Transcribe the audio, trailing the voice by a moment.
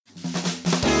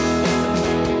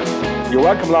You're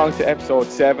welcome along to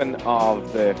episode 7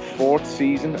 of the 4th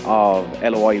season of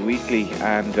LOI Weekly,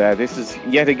 and this is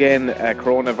yet again a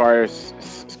coronavirus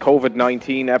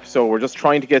COVID-19 episode. We're just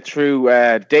trying to get through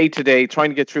day to day, trying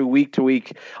to get through week to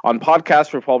week on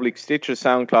Podcast Republic, Stitcher,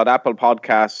 SoundCloud, Apple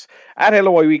Podcasts, at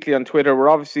LOI Weekly on Twitter. We're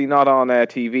obviously not on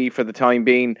TV for the time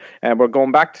being, and we're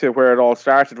going back to where it all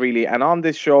started really. And on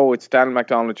this show, it's Daniel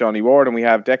McDonald, Johnny Ward, and we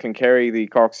have Declan Kerry, the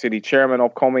Cork City chairman,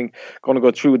 upcoming, going to go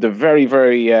through the very,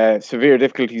 very severe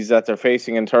difficulties that they're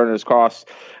facing in Turner's Cross,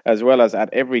 as well as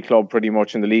at every club pretty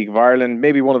much in the League of Ireland.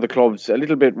 Maybe one of the clubs a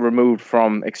little bit removed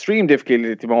from extreme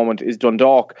difficulty at the moment is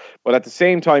Dundalk, but at the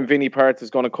same time Vinny Perth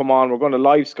is going to come on. We're going to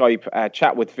live Skype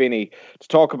chat with Vinny to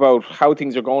talk about how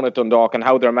things are going at Dundalk and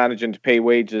how they're managing to pay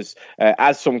wages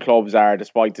as some clubs are,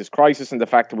 despite this crisis and the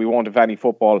fact that we won't have any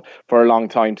football for a long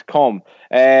time to come.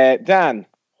 Dan,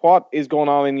 what is going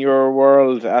on in your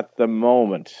world at the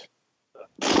moment?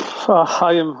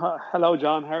 Hello,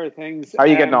 John. How are things? How are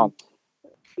you getting on?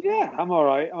 Yeah, I'm all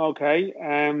right. I'm okay.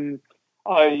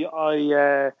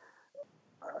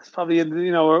 It's probably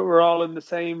we're all in the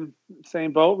same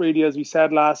boat really, as we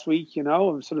said last week. You know,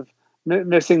 I'm sort of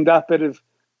missing that bit of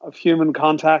human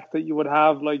contact that you would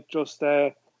have, like just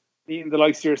meeting the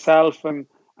likes of yourself and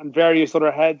various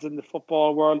other heads in the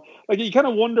football world. Like you kind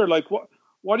of wonder, like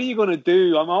what are you going to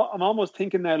do? I'm almost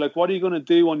thinking now, like what are you going to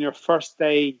do on your first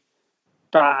day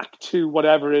back to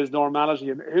whatever is normality,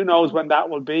 and who knows when that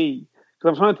will be? Because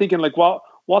I'm trying to thinking like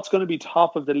what's going to be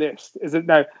top of the list? Is it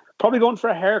now probably going for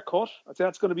a haircut? I'd say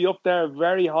that's going to be up there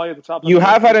very high at the top. You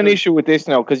have had an issue with this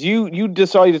now because you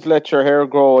decided to let your hair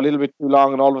grow a little bit too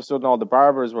long, and all of a sudden all the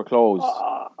barbers were closed.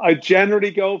 I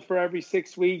generally go for every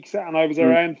 6 weeks, and I was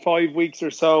around 5 weeks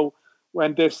or so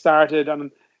when this started,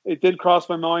 and it did cross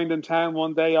my mind in town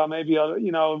one day. Maybe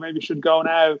should go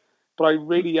now, but I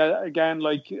really again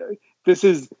like this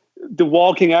is the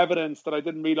walking evidence that I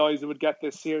didn't realize it would get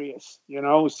this serious,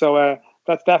 so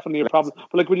that's definitely a problem.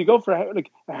 But like when you go for a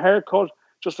haircut,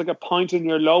 just like a pint in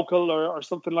your local or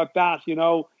something like that, you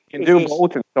can do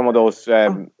both in some of those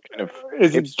kind of.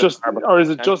 Is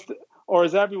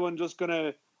everyone just going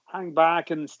to hang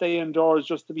back and stay indoors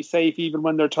just to be safe, even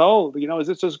when they're told? Is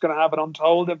this just going to have an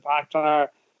untold impact on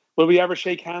will we ever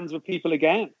shake hands with people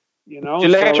again? Did you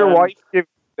let your wife give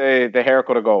the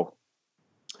haircut a go?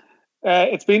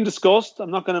 It's been discussed. I'm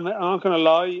not gonna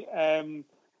lie.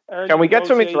 Can we get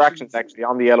some interactions actually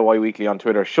on the LOI Weekly on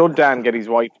Twitter? Should Dan get his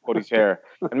wife to cut his hair?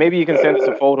 And maybe you can send us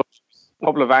a photo, a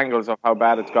couple of angles of how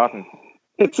bad it's gotten.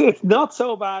 It's not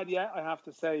so bad yet, I have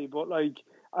to say. But like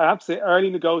I have to say,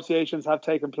 early negotiations have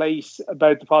taken place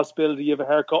about the possibility of a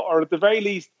haircut, or at the very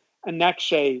least, a neck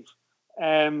shave.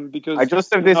 Because I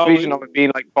just have this vision of it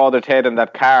being like Father Ted in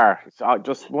that car. So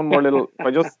just one more little.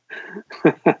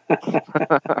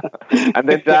 And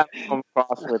then Dan comes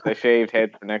across with a shaved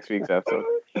head for next week's episode.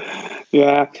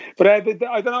 Yeah, but I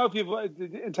don't know if you've,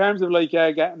 in terms of like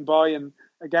getting by, and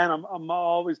again, I'm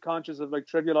always conscious of like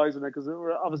trivializing it because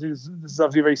obviously this is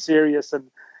obviously a very serious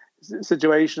and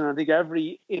situation. I think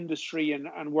every industry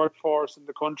and workforce in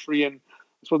the country, and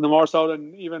so the more so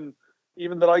than even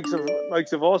the likes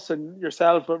of us and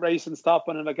yourself with Race and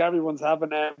Stopping, and like everyone's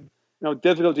having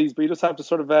difficulties, but you just have to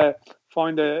sort of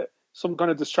find some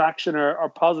kind of distraction or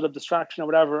positive distraction or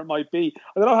whatever it might be.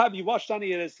 I don't know, have you watched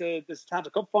any of this Santa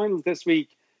Cup finals this week,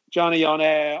 Johnny, on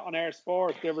Air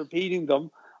Sport? They're repeating them.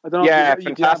 I don't know. Yeah,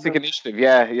 fantastic initiative.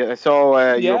 Yeah.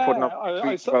 So you were putting up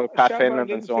tweets about Pat Finland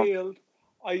and so on.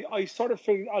 I sort of,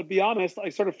 I'll be honest, I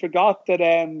sort of forgot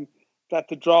that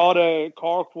the Drogheda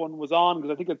Cork one was on,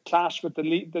 because I think it clashed with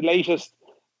the latest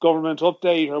government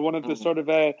update, or one of the sort of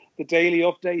the daily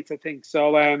updates, I think.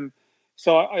 So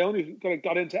I only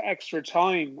got into extra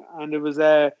time, and it was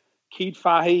Keith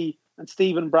Fahey and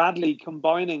Stephen Bradley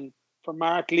combining for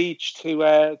Mark Leach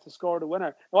to score the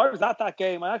winner. Now, I was at that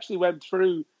game. I actually went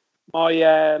through my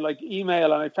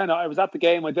email, and I found out I was at the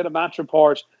game. I did a match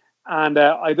report, and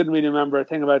I didn't really remember a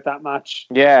thing about that match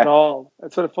at all.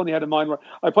 It's sort of funny how the mind works.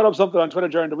 I put up something on Twitter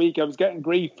during the week. I was getting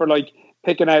grief for like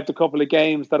picking out the couple of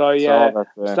games that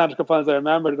Santa Cup fans I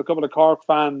remembered. A couple of Cork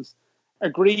fans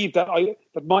agreed that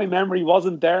my memory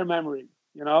wasn't their memory.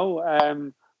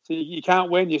 So you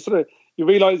can't win. You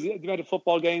realise the amount of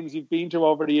football games you've been to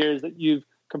over the years that you've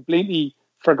completely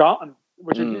forgotten,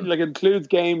 which like includes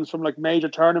games from like major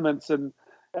tournaments and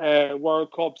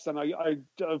World Cups, and I've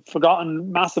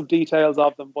forgotten massive details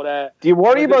of them. But do you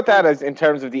worry about that as in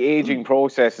terms of the aging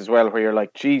process as well, where you're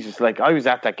like, Jesus, like I was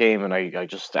at that game and I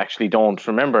just actually don't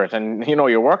remember it, and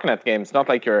you're working at the game. It's not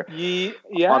like you're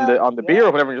on the beer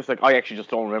or whatever. You're just like, I actually just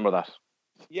don't remember that.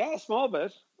 Yeah, a small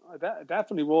bit. I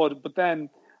definitely would, but then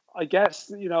I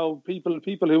guess, people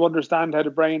who understand how the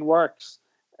brain works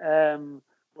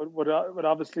would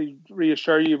obviously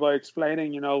reassure you by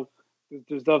explaining,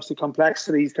 there's obviously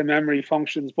complexities to memory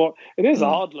functions, but it is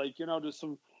odd, there's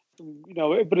some,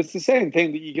 but it's the same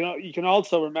thing that you can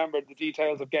also remember the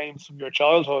details of games from your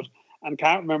childhood and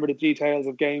can't remember the details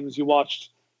of games you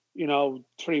watched,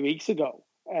 3 weeks ago.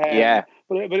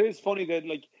 But it is funny that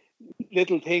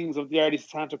little things of the early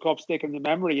Santa Cup stick in the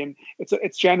memory, and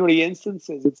it's generally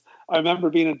instances. I remember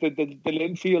being at the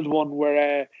Linfield one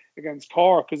where against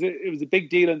Cork, because it was a big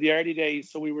deal in the early days,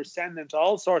 so we were sending to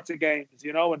all sorts of games,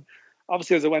 and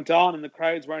obviously as it went on and the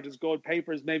crowds weren't as good,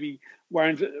 papers maybe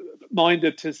weren't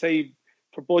minded to say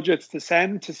for budgets to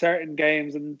send to certain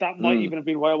games, and that might even have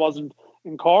been why I wasn't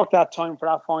in Cork that time for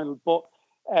that final. But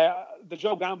the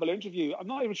Joe Gamble interview, I'm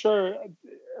not even sure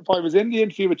if I was in the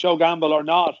interview with Joe Gamble or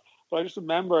not, but I just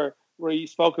remember where he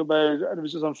spoke about, and it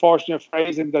was just unfortunate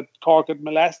phrasing, that Cork had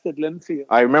molested Linfield.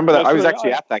 I remember that. I was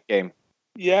actually at that game.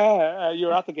 Yeah, you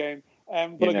were at the game.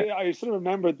 But I sort of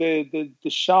remember the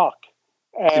shock.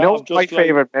 My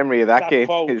favourite memory of that game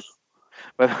is,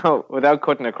 without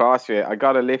cutting across you, I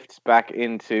got a lift back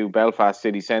into Belfast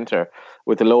city centre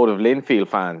with a load of Linfield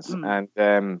fans, and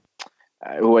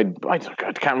I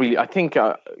think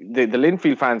the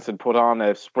Linfield fans had put on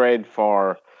a spread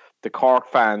for the Cork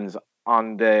fans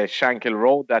on the Shankill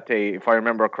Road that day, if I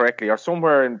remember correctly, or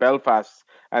somewhere in Belfast,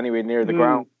 anyway, near the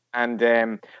ground. And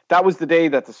that was the day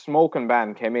that the smoking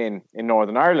ban came in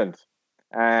Northern Ireland,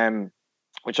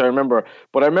 which I remember.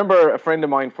 But I remember a friend of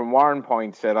mine from Warren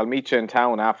Point said, "I'll meet you in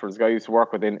town afterwards." The guy I used to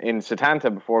work with in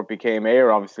Setanta before it became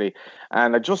Ayr, obviously.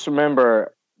 And I just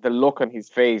remember the look on his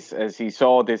face as he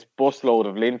saw this busload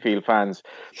of Linfield fans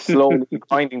slowly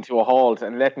grinding to a halt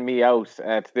and letting me out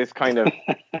at this kind of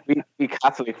wee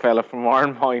Catholic fella from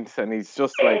Warren Point, and he's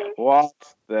just like, "What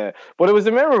the?" But it was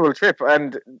a memorable trip,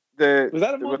 and was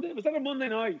that a Monday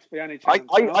night by any chance?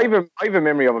 I have a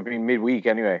memory of it being midweek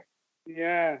anyway.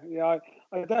 Yeah,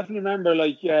 I definitely remember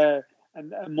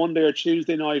a Monday or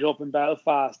Tuesday night up in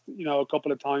Belfast, a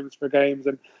couple of times for games.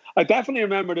 And I definitely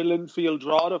remember the Linfield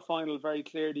Drogheda final very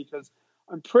clearly, because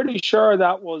I'm pretty sure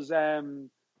that was the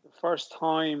first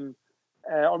time,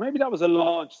 or maybe that was a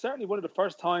launch, certainly one of the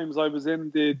first times I was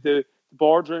in the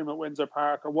boardroom at Windsor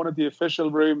Park, or one of the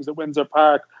official rooms at Windsor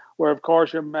Park, where of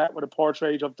course you're met with a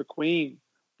portrait of the Queen,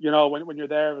 when you're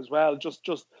there as well, just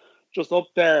up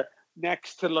there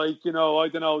next to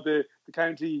the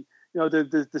county,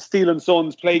 the Steel and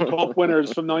Sons Plate Cup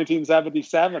winners from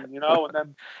 1977, and then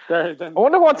I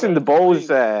wonder what's in the Bows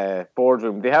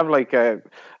boardroom. They have a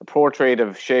portrait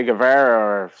of Che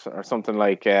Guevara or something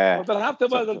like. Well,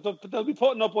 they'll be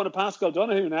putting up one of Pascal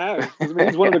Donoghue now. He's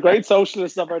one of the great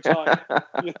socialists of our time.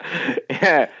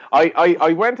 Yeah,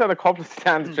 I went on a couple of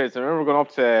stand trips. I remember going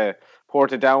up to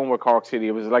Portadown with Cork City.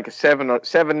 It was like a 7-0 or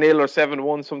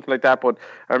 7-1, something like that. But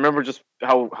I remember just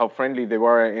how friendly they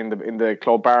were in the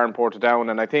club bar in Portadown,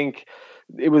 and I think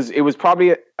it was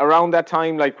probably around that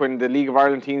time, when the League of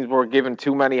Ireland teams were given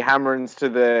too many hammerings to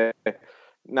the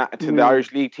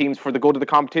Irish League teams for the good of the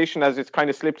competition, as it's kind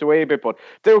of slipped away a bit. But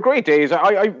they were great days.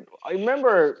 I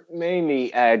remember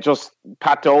mainly just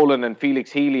Pat Dolan and Felix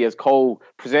Healy as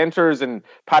co-presenters, and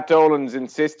Pat Dolan's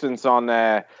insistence on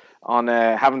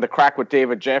having the crack with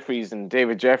David Jeffries, and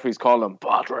David Jeffries called him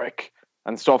Patrick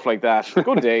and stuff like that.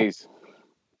 Good days.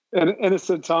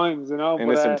 Innocent times,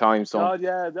 Innocent times, son. God,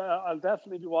 yeah, I'll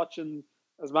definitely be watching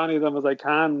as many of them as I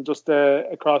can just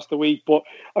across the week. But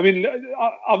I mean,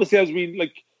 obviously, as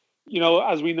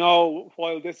we know,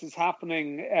 while this is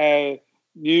happening,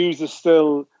 news is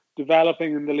still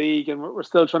developing in the league, and we're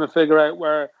still trying to figure out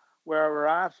where we're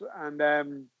at.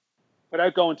 And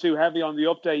without going too heavy on the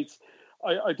updates,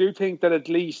 I do think that at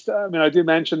least, I do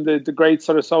mention the great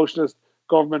sort of socialist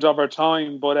government of our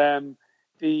time, but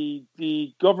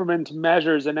the government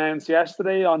measures announced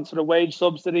yesterday on sort of wage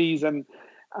subsidies and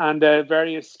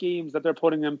various schemes that they're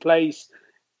putting in place,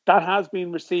 that has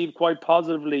been received quite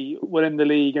positively within the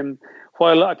league. And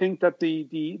while I think that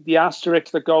the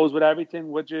asterisk that goes with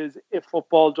everything, which is if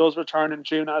football does return in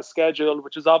June as scheduled,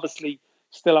 which is obviously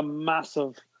still a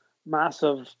massive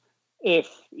if,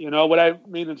 without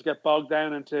meaning to get bogged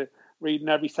down into reading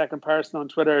every second person on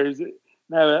Twitter who's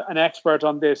now an expert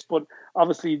on this, but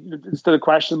obviously there's still a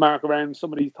question mark around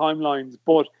some of these timelines.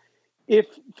 But if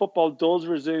football does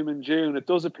resume in June, it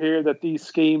does appear that these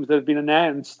schemes that have been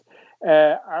announced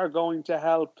are going to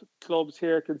help clubs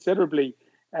here considerably.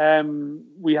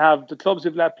 We have the clubs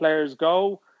who've let players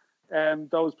go, and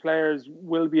those players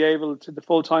will be able to, the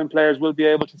full-time players will be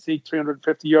able to seek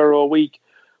 €350 a week,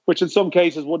 which in some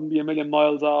cases wouldn't be a million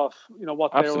miles off,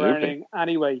 what they were earning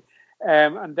anyway.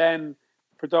 And then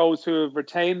For those who have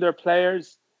retained their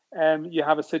players, you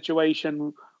have a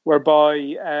situation whereby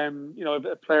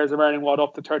if players are earning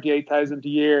up to 38,000 a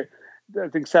year, I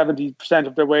think 70%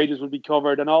 of their wages will be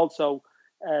covered. And also,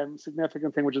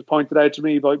 significant thing which is pointed out to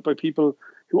me by people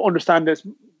who understand this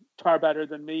far better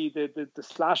than me, the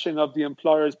slashing of the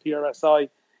employer's PRSI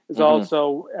is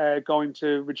also going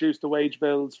to reduce the wage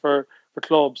bills for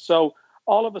clubs. So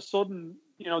all of a sudden,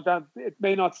 that it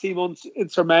may not seem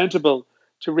insurmountable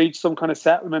to reach some kind of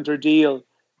settlement or deal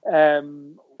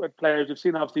with players. We've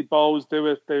seen obviously Bows do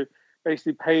it. They're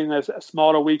basically paying a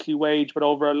smaller weekly wage, but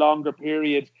over a longer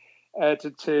period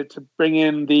to bring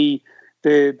in the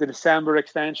December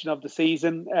extension of the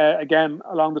season, again,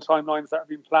 along the timelines that have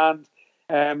been planned.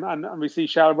 And we see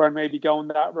Shelbourne maybe going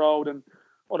that road and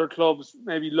other clubs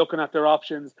maybe looking at their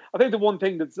options. I think the one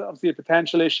thing that's obviously a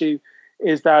potential issue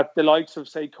is that the likes of,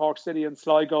 say, Cork City and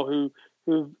Sligo,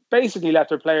 who basically let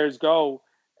their players go,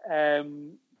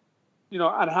 and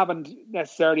haven't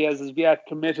necessarily as of yet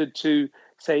committed to,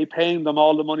 say, paying them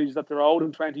all the monies that they're owed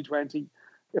in 2020.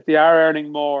 If they are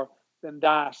earning more than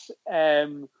that,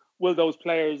 will those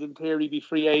players in theory be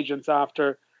free agents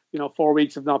after 4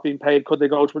 weeks of not being paid? Could they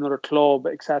go to another club,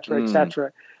 etc.,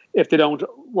 etc., if they don't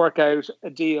work out a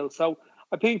deal? So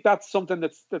I think that's something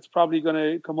that's probably going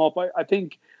to come up. I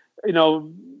think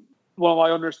one of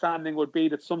my understanding would be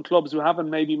that some clubs who haven't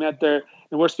maybe met their,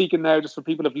 and we're speaking now just for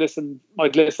people who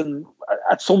might listen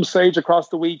at some stage across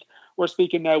the week. We're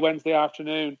speaking now Wednesday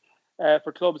afternoon.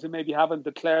 For clubs who maybe haven't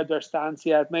declared their stance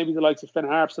yet, maybe the likes of Finn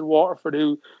Harps and Waterford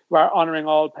who are honouring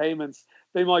all payments,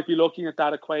 they might be looking at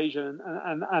that equation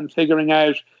and figuring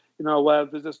out, well,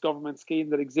 there's this government scheme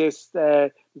that exists.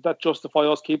 Does that justify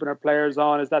us keeping our players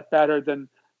on? Is that better than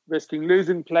risking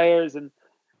losing players? And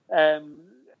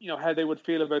how they would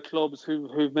feel about clubs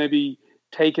who've maybe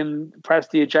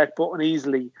pressed the eject button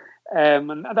easily.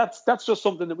 And that's just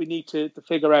something that we need to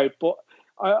figure out. But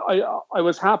I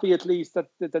was happy at least that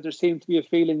there seemed to be a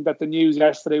feeling that the news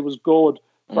yesterday was good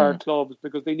for our clubs,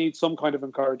 because they need some kind of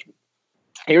encouragement.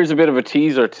 Here's a bit of a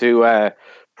teaser to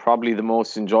probably the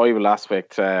most enjoyable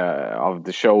aspect of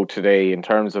the show today in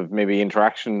terms of maybe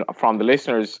interaction from the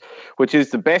listeners, which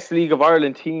is the best League of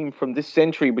Ireland team from this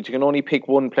century, but you can only pick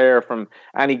one player from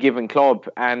any given club.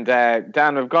 And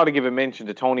Dan, I've got to give a mention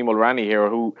to Tony Mulroney here,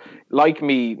 who, like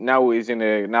me, now is in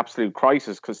an absolute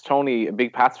crisis, because Tony, a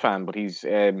big Pats fan, but he's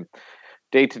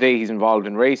day to day he's involved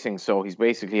in racing, so he's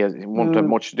basically won't have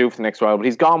much to do for the next while. But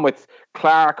he's gone with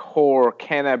Clark, Hoare,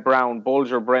 Kenna, Brown,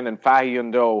 Bulger, Brennan, Fahy,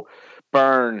 Undo,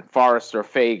 Byrne, Forrester,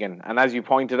 Fagan, and as you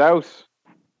pointed out,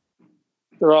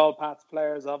 they're all Pats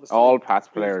players, obviously. All Pats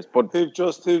players, but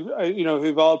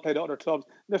who've all played at other clubs.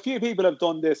 And a few people have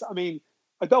done this. I mean,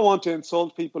 I don't want to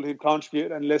insult people who've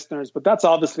contributed and listeners, but that's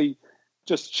obviously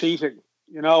just cheating.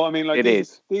 I mean, like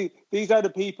these are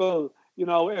the people.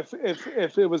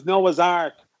 If it was Noah's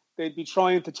Ark, they'd be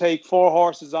trying to take 4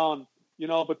 horses on,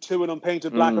 but 2 of them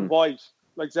painted black and white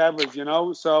like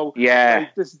zebras. So yeah,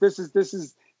 like,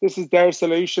 this is their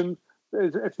solution.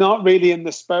 It's not really in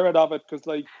the spirit of it, because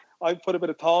like I put a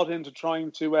bit of thought into trying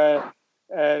to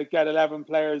get 11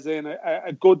 players in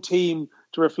a good team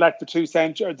to reflect the 2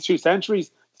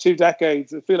 centuries, 2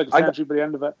 decades. I feel like a century by the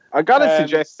end of it. I gotta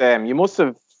suggest you must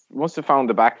have found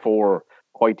the back 4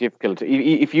 quite difficult.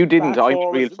 If you didn't, I'm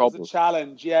in real trouble. It was a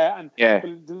challenge, yeah. And yeah,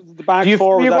 the back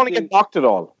 4 was. Do you want to get knocked at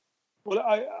all? Well,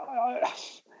 I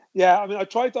mean, I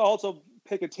tried to also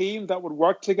pick a team that would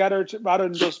work together rather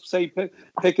than just say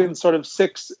picking sort of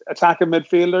 6 attacking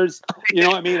midfielders,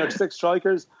 or 6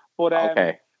 strikers. But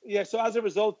okay. Yeah. So as a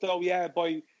result, though, yeah,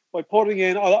 by putting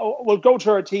in, we'll go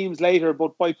through our teams later,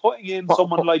 but by putting in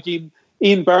someone like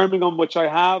Ian Birmingham, which I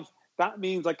have, that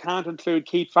means I can't include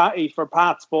Keith Fatty for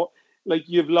Pats, but like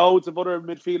you've loads of other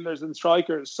midfielders and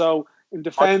strikers. So in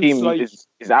defence, team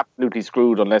is absolutely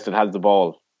screwed unless it has the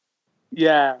ball.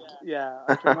 Yeah.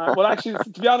 Well, actually,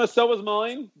 to be honest, so was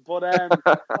mine. But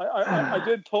I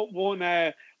did put one.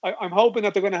 I'm hoping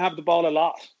that they're going to have the ball a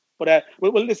lot. But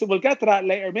we'll listen. We'll get to that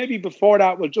later. Maybe before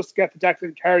that, we'll just get to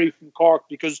Declan Kerry from Cork,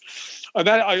 because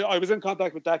I was in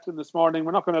contact with Declan this morning.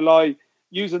 We're not going to lie,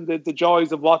 using the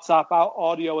joys of WhatsApp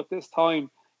audio at this time.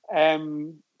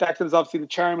 Declan is obviously the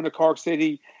chairman of Cork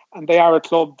City, and they are a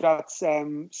club that's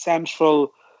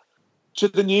central to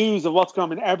the news of what's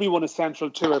going on. Everyone is central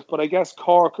to it, but I guess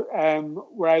Cork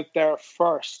were out there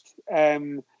first,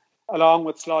 along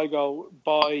with Sligo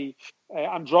by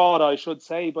and Drogheda, I should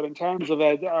say. But in terms of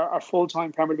our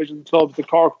full-time Premier Division clubs, the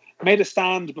Cork made a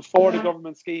stand before the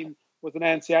government scheme was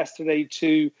announced yesterday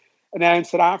to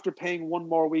announce that after paying 1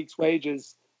 more week's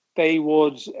wages, they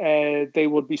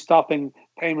would be stopping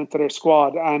payment to their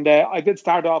squad. And I did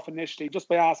start off initially just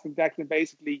by asking Declan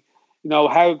basically,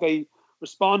 how they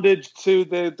responded to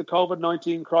the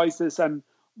COVID-19 crisis and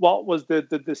what was the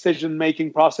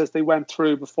decision-making process they went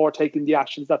through before taking the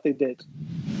actions that they did.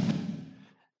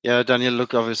 Yeah, Daniel,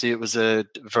 look, obviously it was a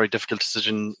very difficult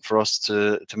decision for us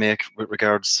to make with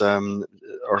regards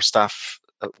our staff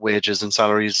wages and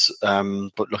salaries.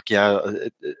 But look,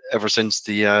 ever since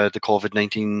the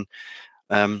COVID-19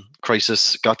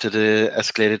 crisis got to the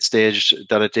escalated stage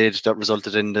that it did, that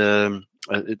resulted in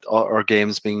our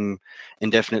games being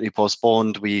indefinitely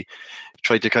postponed. We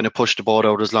tried to kind of push the boat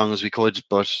out as long as we could,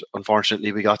 but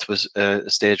unfortunately we got to a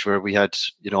stage where we had,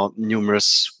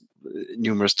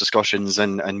 numerous discussions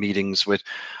and meetings with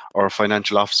our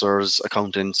financial officers,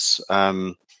 accountants,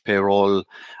 payroll,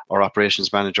 our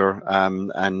operations manager,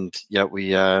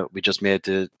 we just made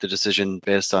the decision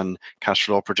based on cash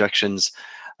flow projections.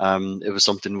 It was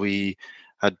something we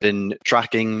had been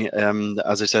tracking,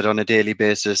 as I said, on a daily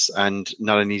basis, and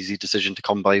not an easy decision to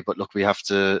come by. But look, we have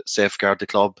to safeguard the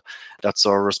club. That's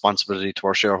our responsibility to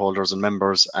our shareholders and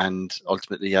members, and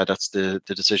ultimately, that's the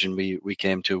decision we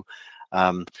came to.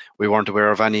 We weren't aware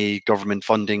of any government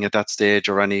funding at that stage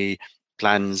or any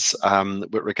plans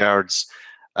with regards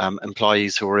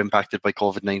employees who were impacted by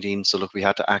COVID-19. So look, we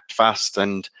had to act fast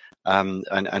and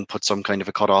put some kind of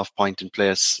a cut-off point in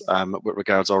place with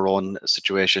regards our own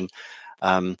situation.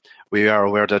 We are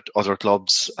aware that other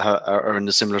clubs are in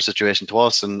a similar situation to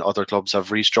us, and other clubs have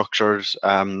restructured,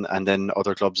 and then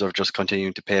other clubs are just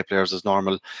continuing to pay players as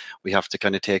normal. We have to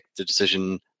kind of take the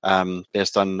decision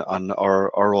based on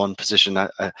our own position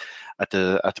at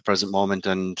the present moment,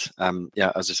 and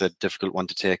as I said, difficult one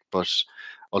to take, but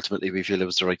ultimately we feel it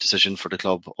was the right decision for the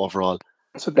club overall.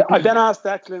 So I then asked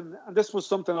Declan, and this was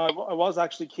something I was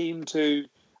actually keen to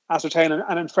ascertain,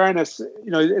 and in fairness,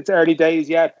 it's early days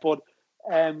yet, but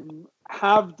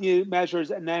have the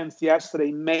measures announced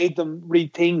yesterday made them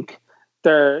rethink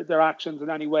their actions in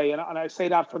any way? And I say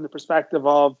that from the perspective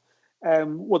of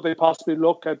would they possibly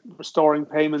look at restoring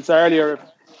payments earlier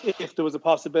if there was a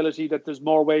possibility that there's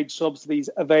more wage subsidies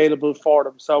available for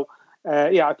them? So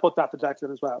I put that to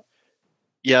Declan as well.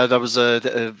 Yeah, that was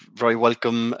a very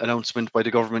welcome announcement by the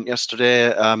government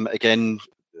yesterday. Again,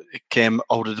 it came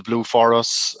out of the blue for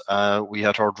us. We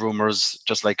had heard rumours,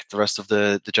 just like the rest of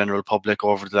the general public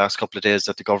over the last couple of days,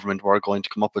 that the government were going to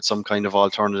come up with some kind of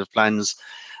alternative plans.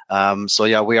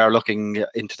 We are looking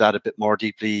into that a bit more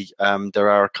deeply. There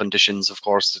are conditions, of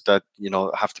course, that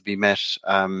have to be met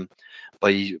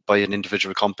by an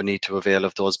individual company to avail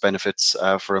of those benefits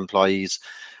for employees.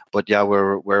 But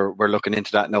we're looking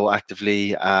into that now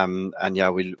actively,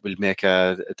 we'll make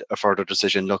a further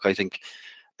decision. Look, I think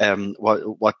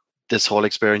what this whole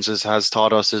experience has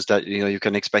taught us is that you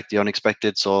can expect the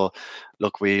unexpected. So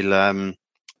look, we'll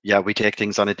we take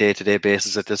things on a day-to-day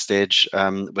basis at this stage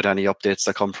with any updates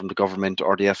that come from the government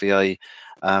or the FAI,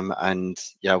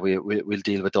 we'll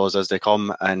deal with those as they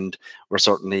come. And we're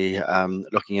certainly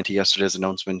looking into yesterday's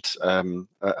announcement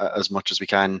as much as we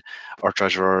can. Our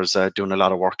treasurer is doing a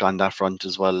lot of work on that front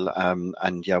as well,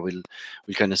 we'll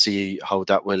kind of see how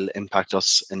that will impact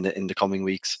us in the coming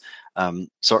weeks.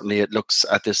 Certainly, it looks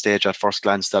at this stage at first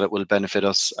glance that it will benefit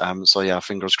us.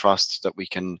 Fingers crossed that we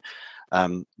can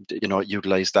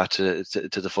utilize that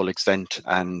to the full extent,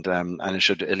 and it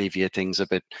should alleviate things a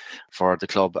bit for the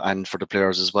club and for the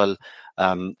players as well.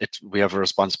 We have a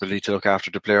responsibility to look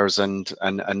after the players and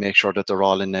make sure that they're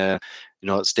all in a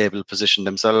stable position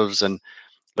themselves. And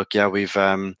look, we've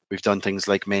done things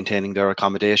like maintaining their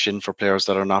accommodation for players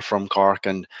that are not from Cork,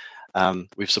 and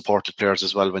we've supported players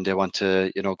as well when they want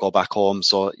to go back home.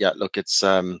 So look,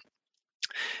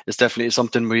 it's definitely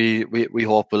something we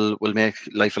hope will make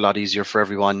life a lot easier for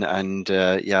everyone, and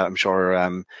I'm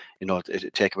sure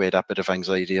it take away that bit of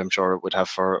anxiety I'm sure it would have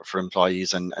for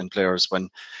employees and players when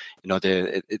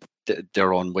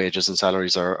their own wages and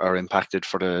salaries are impacted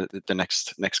for the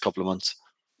next couple of months.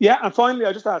 Yeah, and finally,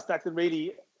 I just asked Declan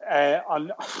really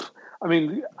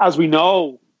as we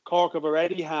know, Cork have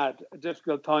already had a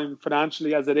difficult time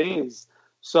financially as it is,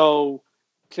 so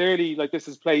clearly, this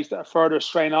has placed a further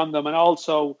strain on them. And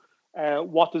also,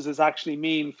 what does this actually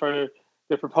mean for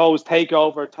the proposed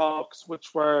takeover talks,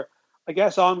 which were, I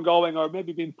guess, ongoing or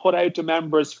maybe being put out to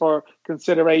members for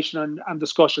consideration and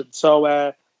discussion?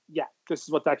 So, this is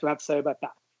what Declan had to say about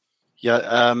that.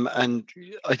 And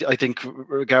I think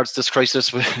regards this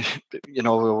crisis, we're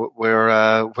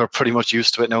pretty much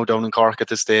used to it now down in Cork at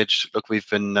this stage. Look, we've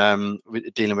been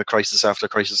dealing with crisis after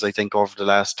crisis, I think, over the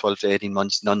last 12 to 18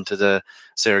 months, none to the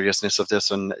seriousness of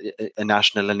this, and a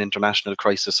national and international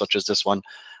crisis such as this one.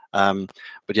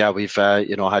 But yeah, we've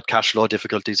had cash flow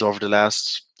difficulties over the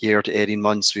last year to 18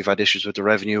 months. We've had issues with the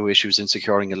revenue, issues in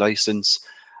securing a license.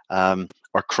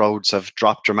 Our crowds have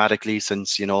dropped dramatically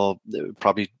since,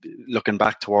 probably looking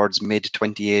back towards mid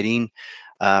 2018.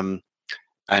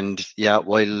 And yeah,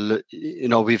 while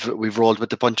we've rolled with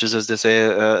the punches, as they say,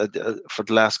 for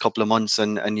the last couple of months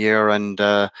and year, and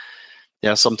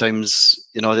yeah, sometimes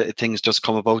things just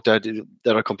come about that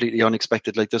are completely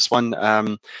unexpected, like this one.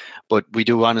 But we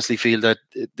do honestly feel that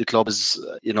the club is,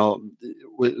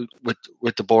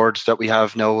 with the board that we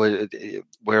have now,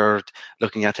 we're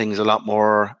looking at things a lot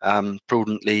more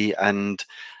prudently, and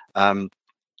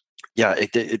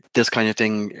this kind of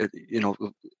thing,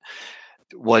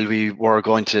 while we were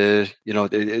going to,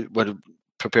 when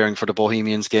preparing for the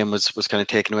Bohemians game was kind of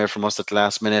taken away from us at the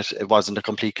last minute. It wasn't a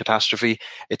complete catastrophe.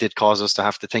 It did cause us to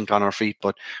have to think on our feet,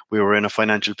 but we were in a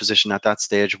financial position at that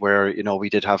stage where, we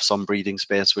did have some breathing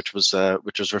space, which was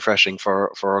refreshing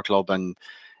for our club. And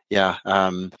yeah,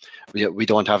 we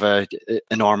don't have a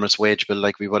enormous wage bill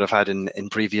like we would have had in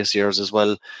previous years as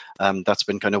well. That's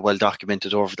been kind of well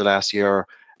documented over the last year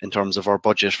in terms of our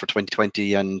budget for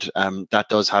 2020, and that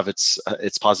does have its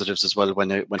positives as well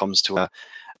when it comes to a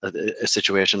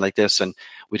situation like this. And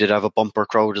we did have a bumper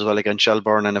crowd as well against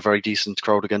Shelbourne, and a very decent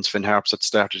crowd against Finn Harps at the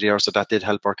start of the year, so that did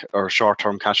help our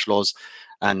short-term cash flows.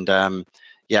 And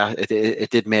it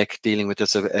did make dealing with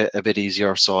this a bit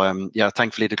easier. So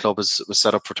thankfully the club was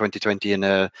set up for 2020 in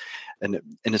a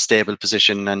stable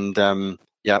position. And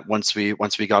once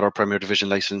we got our Premier Division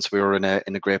license, we were in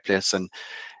a great place. And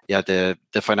yeah, the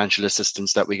financial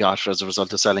assistance that we got as a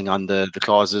result of selling on the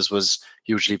clauses was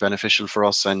hugely beneficial for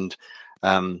us. And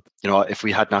if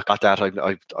we had not got that,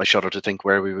 I shudder to think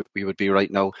where we would be right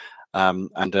now.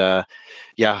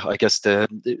 I guess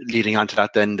leading on to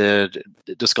that, then the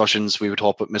discussions we would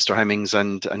hope with Mr. Hemmings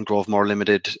and Grovemore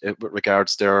Limited with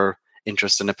regards their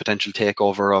interest in a potential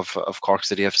takeover of Cork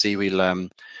City FC. We'll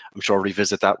I'm sure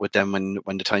revisit that with them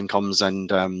when the time comes, and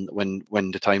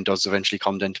when the time does eventually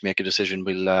come then to make a decision,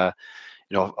 we'll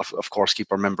of course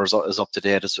keep our members as up to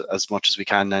date as much as we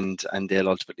can, and they'll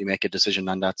ultimately make a decision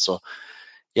on that. So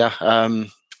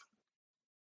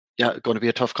going to be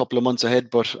a tough couple of months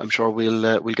ahead, but I'm sure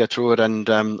we'll get through it. And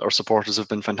our supporters have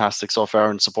been fantastic so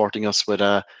far in supporting us with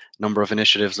a number of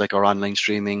initiatives, like our online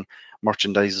streaming,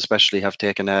 merchandise especially, have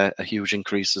taken a huge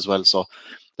increase as well. So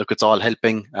look, it's all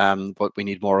helping, but we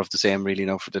need more of the same really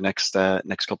now for the next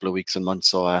couple of weeks and months.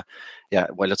 So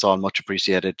while it's all much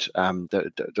appreciated,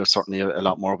 there's certainly a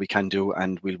lot more we can do,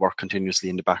 and we'll work continuously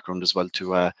in the background as well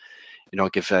to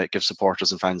give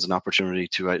supporters and fans an opportunity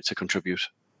to contribute.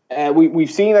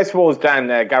 We've seen, I suppose, Dan,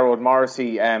 Garrod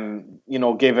Morrissey,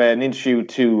 give an interview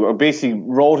to, or basically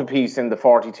wrote a piece in the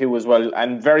 42 as well,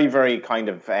 and very, very kind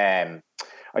of,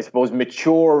 I suppose,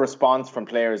 mature response from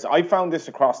players. I found this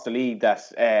across the league that,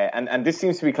 and this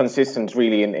seems to be consistent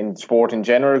really in sport in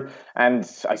general, and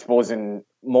I suppose in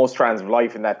most strands of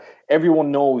life, in that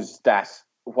everyone knows that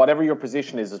whatever your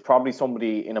position is probably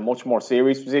somebody in a much more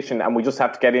serious position, and we just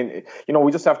have to get in,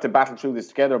 we just have to battle through this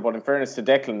together. But in fairness to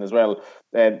Declan as well,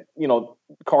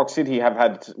 Cork City have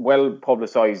had well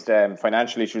publicised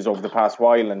financial issues over the past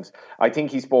while, and I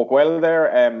think he spoke well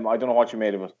there. I don't know what you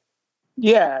made of it.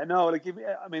 Yeah, no,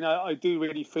 I do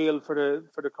really feel for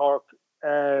the Cork,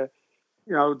 the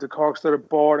Cork sort of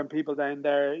board and people down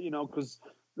there, because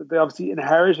they obviously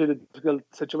inherited a difficult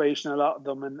situation, a lot of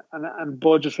them, and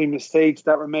budgetary mistakes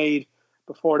that were made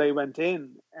before they went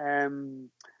in. And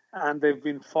they've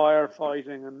been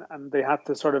firefighting, and they had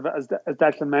to sort of, as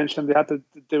Declan mentioned, they had to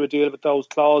do a deal with those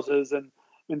clauses. And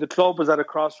the club was at a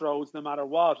crossroads no matter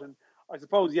what. And I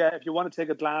suppose, if you want to take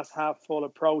a glass half full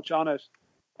approach on it,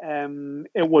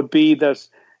 it would be that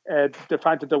the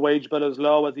fact that the wage bill is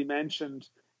low, as he mentioned,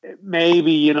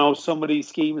 maybe, some of these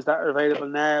schemes that are available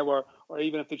now, or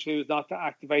even if they choose not to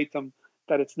activate them,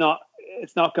 that it's not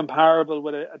comparable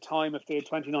with a time if they had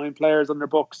 29 players on their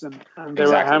books and they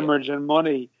were hemorrhaging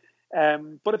money.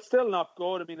 But it's still not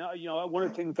good. One of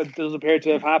the things that does appear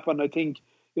to have happened, I think,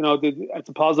 it's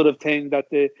a positive thing that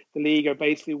the league are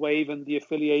basically waiving the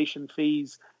affiliation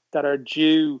fees that are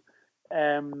due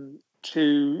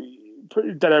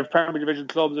that our Premier Division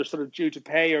clubs are sort of due to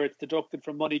pay, or it's deducted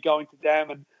from money going to them.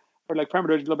 And for like Premier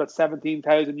Division club at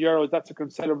 €17,000, that's a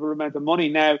considerable amount of money.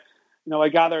 Now, I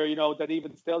gather, that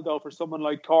even still though, for someone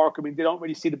like Cork, they don't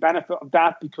really see the benefit of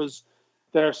that because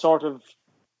they're sort of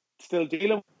still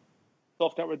dealing with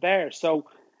stuff that were there. So,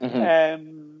 it's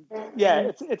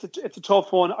a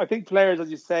tough one. I think players, as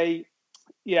you say,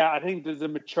 I think there's a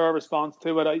mature response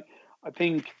to it. I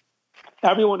think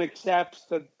everyone accepts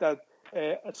that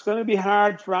it's going to be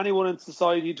hard for anyone in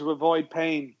society to avoid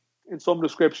pain. in some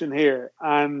description here,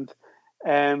 and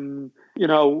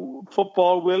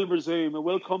football will resume. It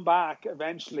will come back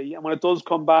eventually, and when it does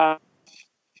come back,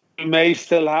 we may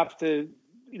still have to.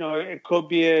 It could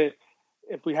be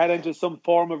if we head into some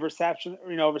form of recession,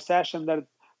 that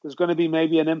there's going to be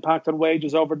maybe an impact on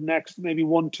wages over the next maybe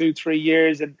 1, 2, 3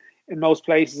 years in most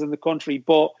places in the country,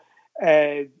 but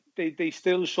they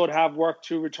still should have work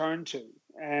to return to.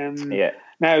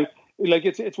 Now, like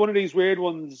it's one of these weird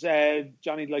ones,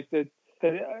 Johnny. Like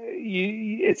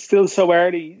it's still so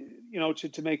early,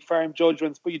 to make firm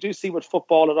judgments. But you do see with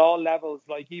football at all levels,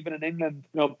 like even in England,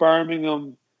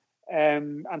 Birmingham,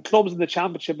 and clubs in the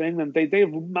Championship in England, they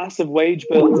have massive wage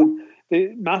bills and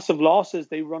the massive losses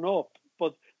they run up.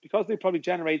 But because they probably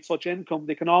generate such income,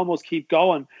 they can almost keep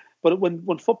going. But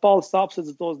when football stops as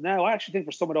it does now, I actually think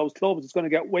for some of those clubs, it's going to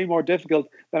get way more difficult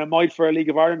than it might for a League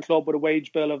of Ireland club with a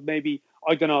wage bill of maybe,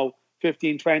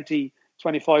 15, 20,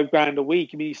 25 grand a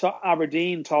week. I mean, you saw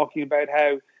Aberdeen talking about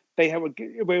how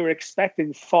we were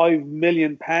expecting £5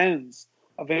 million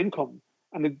of income,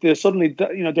 and they're suddenly,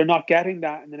 they're not getting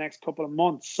that in the next couple of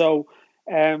months. So,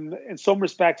 in some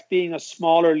respects, being a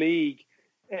smaller league,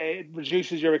 it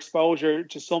reduces your exposure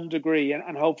to some degree,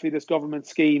 and hopefully this government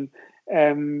scheme,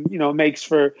 makes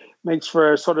for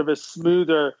sort of a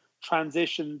smoother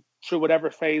transition through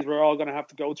whatever phase we're all going to have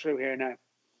to go through here now.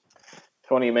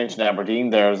 Funny you mentioned Aberdeen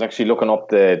there. I was actually looking up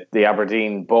the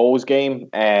Aberdeen Bows game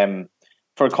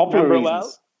for a couple of reasons.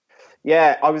 Well?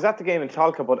 Yeah, I was at the game in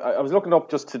Talca, but I was looking up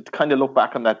just to kind of look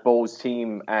back on that Bows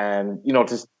team and,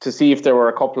 to see if there were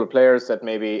a couple of players that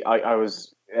maybe I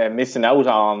was missing out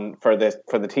on for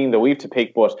the team that we've to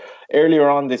pick. But earlier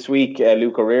on this week,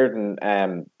 Luke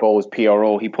O'Riordan, Bows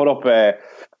PRO, he put up a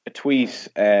tweet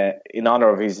in honour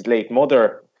of his late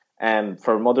mother,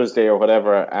 for Mother's Day or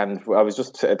whatever, and I was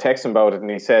just texting about it,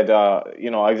 and he said, I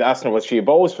was asking her, was she a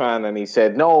Bows fan? And he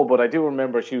said, no, but I do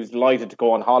remember she was delighted to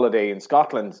go on holiday in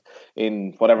Scotland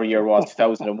in whatever year it was,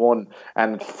 2001,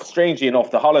 and strangely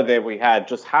enough, the holiday we had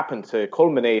just happened to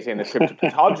culminate in a trip to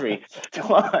Pittodrie to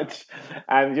watch,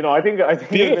 and I think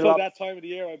beautiful that time of the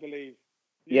year, I believe.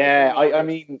 Yeah, I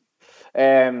mean,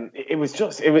 it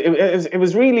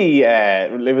was really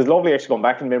it was lovely actually going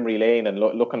back in memory lane and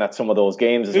looking at some of those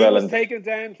games as well. Who was taken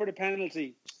down for the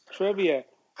penalty? Trivia.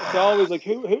 It's always like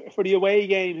who for the away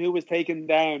game, who was taken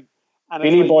down? And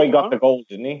Billy Boy got the goal,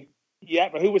 didn't he? Yeah,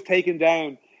 but who was taken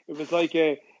down? It was like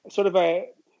a sort of a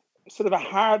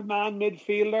hard man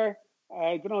midfielder.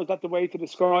 I don't know, is that the way to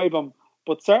describe him?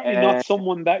 But certainly not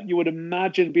someone that you would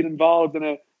imagine being involved in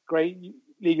a great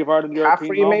League of Ireland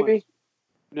European moment. Maybe?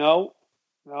 No.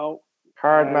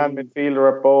 Hard man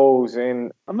midfielder at Bows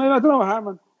in. I mean, I don't know,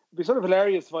 Harman. It'd be sort of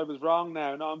hilarious if I was wrong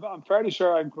now. No, I'm fairly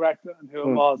sure I'm correct on who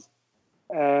it was.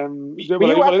 Were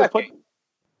you at that game?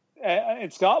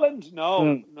 In Scotland?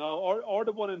 No. Or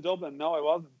the one in Dublin? No, I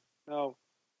wasn't. No.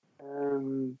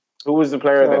 Who was the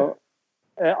player then?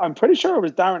 I'm pretty sure it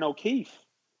was Darren O'Keefe.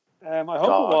 I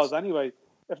hope it was anyway.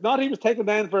 If not, he was taken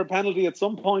down for a penalty at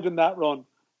some point in that run.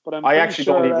 But I actually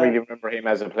don't even really remember him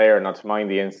as a player, not to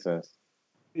mind the instance.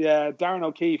 Yeah, Darren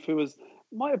O'Keefe, who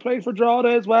might have played for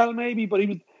Drogheda as well, maybe, but he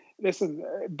was. Listen,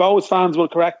 Bows fans will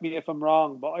correct me if I'm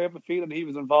wrong, but I have a feeling he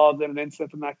was involved in an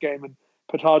incident in that game in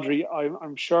Pittodrie.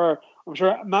 I'm sure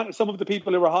some of the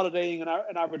people who were holidaying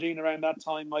in Aberdeen around that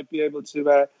time might be able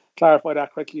to clarify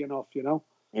that quickly enough,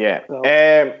 Yeah. So.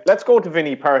 Let's go to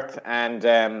Vinny Perth. And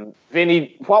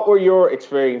Vinny, what were your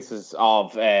experiences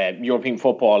of European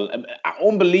football?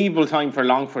 Unbelievable time for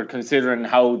Longford, considering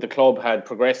how the club had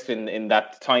progressed in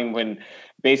that time when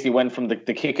basically went from the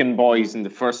kicking boys in the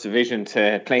first division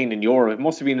to playing in Europe. It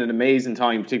must have been an amazing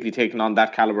time, particularly taking on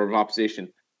that calibre of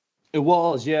opposition. It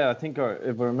was, yeah. I think,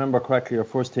 if I remember correctly, our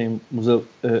first team was a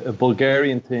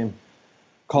Bulgarian team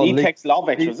called Litex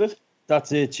Lovech, was it?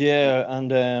 That's it, yeah.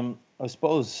 And I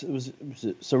suppose it was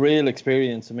a surreal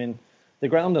experience. I mean, the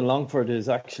ground in Longford is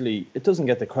actually, it doesn't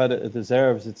get the credit it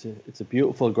deserves. It's a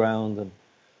beautiful ground,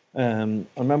 and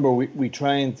I remember we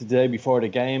trained the day before the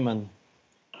game, and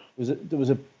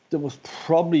there was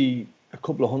probably a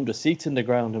couple of hundred seats in the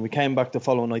ground, and we came back the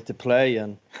following night to play,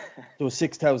 and there was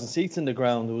 6,000 seats in the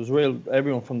ground. It was real.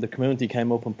 Everyone from the community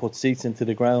came up and put seats into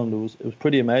the ground. It was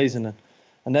pretty amazing,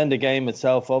 and then the game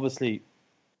itself, obviously,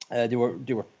 they were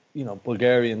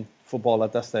Bulgarian football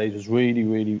at that stage was really,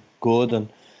 really good. And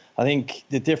I think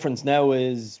the difference now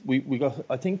is we got,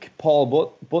 I think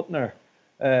Paul Butner,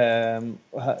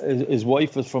 his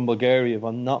wife was from Bulgaria, if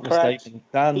I'm not mistaken.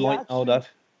 Dan might know that.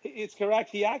 It's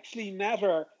correct. He actually met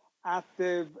her at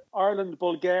the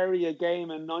Ireland-Bulgaria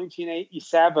game in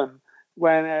 1987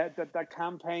 when that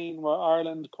campaign where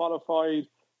Ireland qualified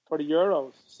for the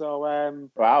Euros. So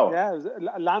wow, yeah, it was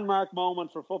a landmark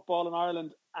moment for football in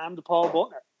Ireland and Paul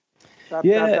Butler.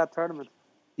 That tournament.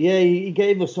 Yeah, he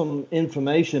gave us some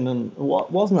information, and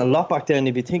wasn't a lot back then.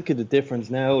 If you think of the difference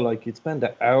now, like you'd spend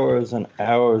hours and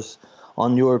hours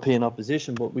on European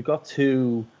opposition, but we got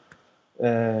two.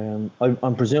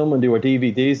 I'm presuming they were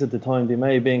DVDs at the time. They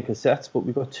may have been cassettes, but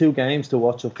we got 2 games to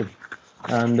watch of them,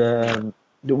 and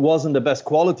it wasn't the best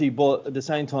quality. But at the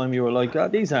same time, you were like,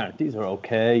 these are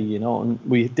okay, you know. And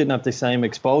we didn't have the same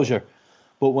exposure,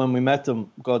 but when we met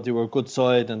them, God, they were a good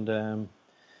side, and.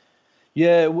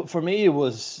 Yeah, for me it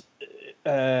was,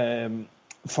 I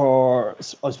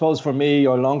suppose for me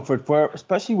or Longford,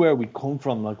 especially where we come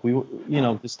from, like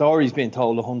the story's been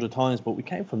told 100 times, but we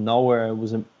came from nowhere. It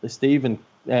was Stephen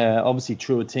obviously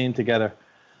threw a team together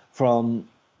from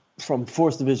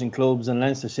First Division clubs and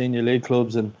Leinster Senior League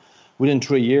clubs, and within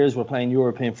 3 years we're playing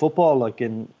European football, like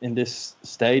in this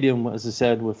stadium, as I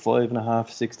said, with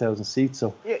 5,500-6,000 seats.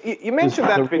 So yeah, you mentioned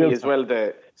that, Vinny, as well.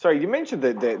 You mentioned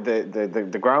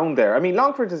the ground there. I mean,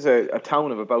 Longford is a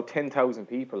town of about 10,000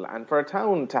 people, and for a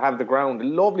town to have the ground, a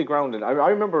lovely ground, and I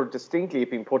remember distinctly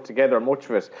it being put together, much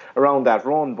of it around that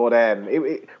run. But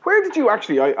where did you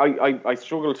actually? I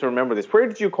struggle to remember this. Where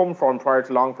did you come from prior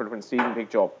to Longford when Stephen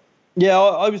picked you up? Yeah,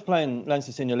 I was playing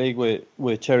Leinster Senior League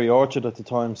with Cherry Orchard at the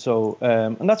time. So,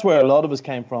 and that's where a lot of us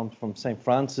came from St.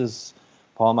 Francis.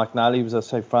 Paul McNally was at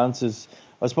St. Francis.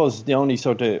 I suppose the only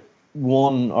sort of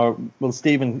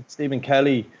Stephen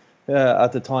Kelly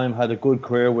at the time had a good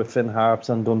career with Finn Harps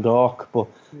and Dundalk, but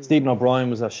Stephen O'Brien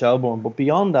was at Shelbourne. But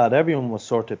beyond that, everyone was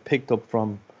sort of picked up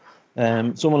from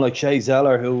someone like Shay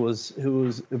Zeller, who was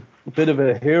a bit of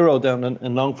a hero down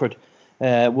in Longford.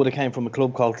 Would have came from a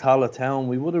club called Tala Town.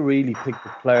 We would have really picked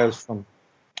up players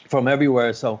from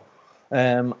everywhere. So,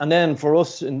 and then for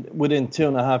us, within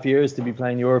 2.5 years to be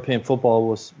playing European football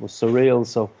was surreal.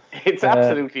 So it's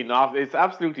absolutely not. It's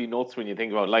absolutely nuts when you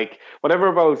think about whatever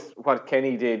about what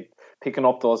Kenny did, picking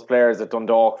up those players at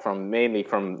Dundalk mainly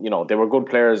from they were good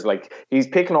players. Like he's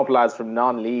picking up lads from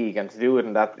non-league, and to do it,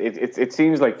 and that it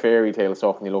seems like fairy tale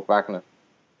stuff when you look back on it.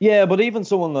 Yeah, but even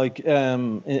someone like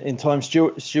in time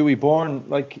Stewie Bourne,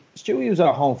 like Stewie was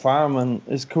at Home Farm, and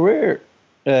his career,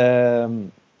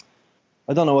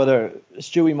 I don't know whether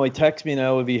Stewie might text me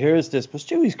now if he hears this, but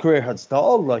Stewie's career had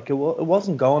stalled. Like it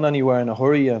wasn't going anywhere in a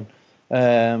hurry, and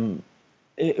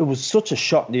it was such a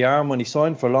shot in the arm when he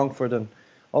signed for Longford, and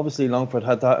obviously Longford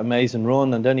had that amazing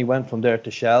run, and then he went from there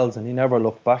to Shells, and he never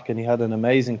looked back, and he had an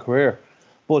amazing career,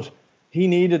 but he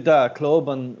needed that club,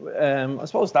 and I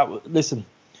suppose that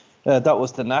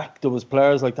was the knack. There was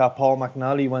players like that. Paul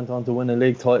McNally went on to win a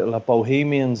league title at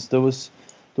Bohemians. There was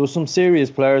some serious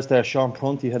players there. Sean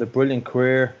Prunty had a brilliant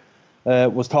career.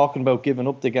 Was talking about giving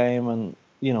up the game, and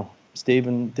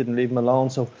Stephen didn't leave him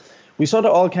alone. So we sort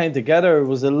of all came together. It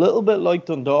was a little bit like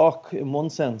Dundalk in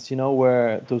one sense,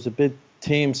 where there was a bit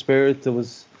team spirit. There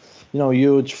was,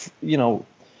 huge.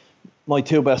 My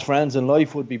 2 best friends in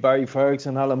life would be Barry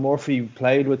Ferguson, Alan Murphy.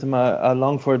 Played with him at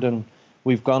Longford, and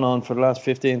we've gone on for the last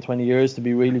 15, 20 years to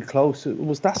be really close. It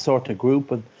was that sort of group,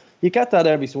 and you get that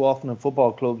every so often in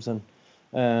football clubs. And,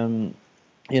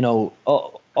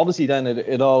 obviously then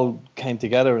it all came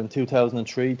together in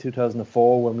 2003,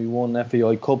 2004 when we won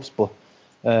FAI Cups. But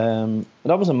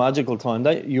that was a magical time.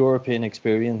 That European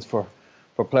experience for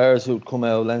players who'd come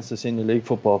out of Leinster Senior League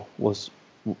football was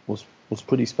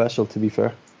pretty special, to be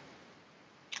fair.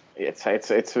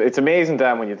 It's amazing,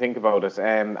 Dan, when you think about it,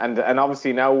 and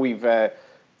obviously now we've the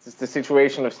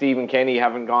situation of Stephen Kenny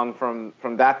having gone from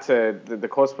that to the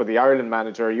cusp of the Ireland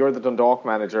manager. You're the Dundalk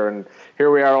manager, and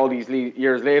here we are all these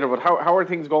years later. But how are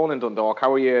things going in Dundalk?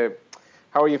 How are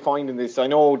you finding this? I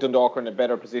know Dundalk are in a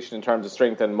better position in terms of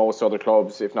strength than most other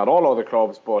clubs, if not all other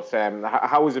clubs. But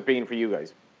how has it been for you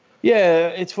guys? Yeah,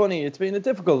 it's funny. It's been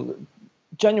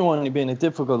genuinely been a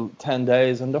difficult 10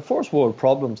 days, and they're first world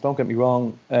problems, don't get me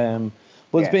wrong,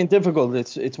 but it's been difficult.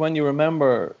 It's when you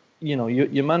remember,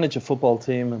 you manage a football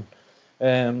team,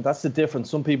 and that's the difference.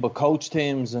 Some people coach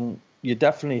teams, and you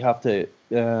definitely have to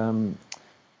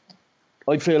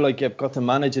I feel like you've got to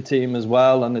manage a team as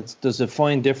well, and there's a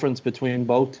fine difference between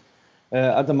both.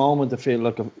 At the moment I feel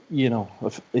like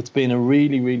it's been a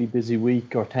really, really busy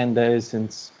week or 10 days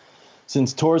since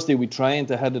Thursday. We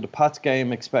trained ahead of the Pats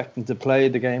game, expecting to play.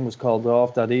 The game was called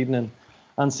off that evening.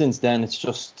 And since then, it's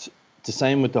just the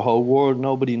same with the whole world.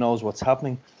 Nobody knows what's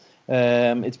happening.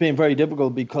 It's been very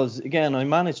difficult because, again, I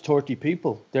manage 30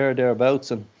 people,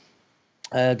 thereabouts. And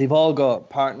they've all got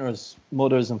partners,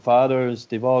 mothers and fathers.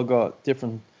 They've all got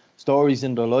different stories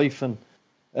in their life. And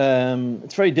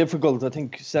it's very difficult. I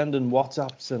think sending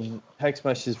WhatsApps and text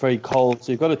messages is very cold.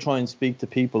 So you've got to try and speak to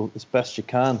people as best you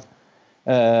can,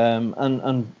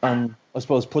 and I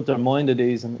suppose put their mind at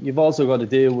ease. And you've also got to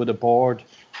deal with the board,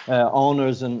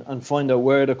 owners, and find out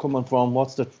where they're coming from.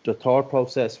 What's the thought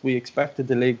process? We expected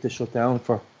the league to shut down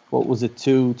for what was it,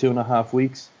 2.5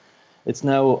 weeks. It's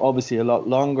now obviously a lot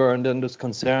longer, and then there's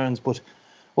concerns. But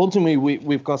ultimately,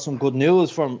 we've got some good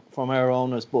news from our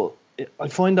owners. But I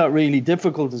find that really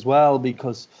difficult as well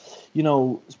because,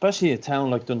 especially a town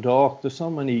like Dundalk, there's so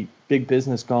many big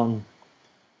business gone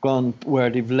where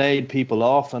they've laid people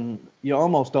off, and you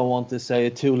almost don't want to say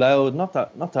it too loud. Not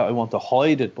that I want to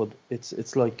hide it, but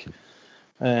it's like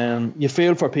you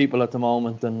feel for people at the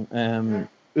moment, and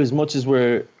as much as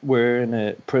we're in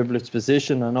a privileged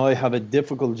position, and I have a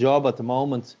difficult job at the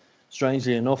moment,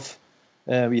 strangely enough,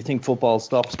 you think football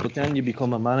stops, but then you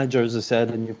become a manager, as I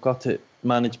said, and you've got to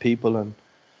manage people and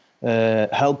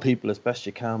help people as best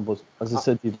you can. But as I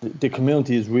said, the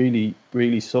community is really,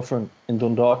 really suffering in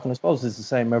Dundalk, and I suppose it's the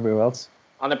same everywhere else.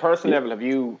 On a personal level, have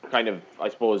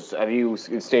you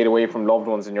stayed away from loved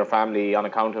ones in your family on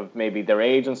account of maybe their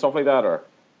age and stuff like that, or?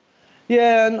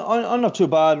 Yeah, and I'm not too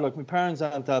bad. Like, my parents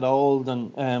aren't that old,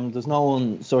 and there's no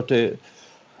one sort of.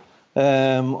 I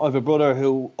have a brother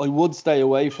who I would stay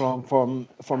away from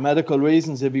for medical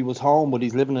reasons if he was home, but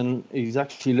he's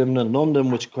actually living in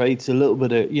London, which creates a little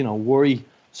bit of worry.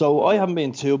 So I haven't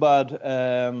been too bad.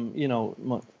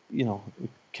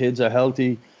 Kids are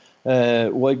healthy,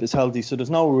 wife is healthy, so there's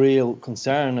no real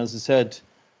concern. As I said,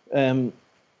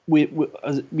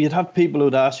 we'd have people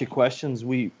who'd ask you questions.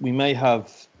 We may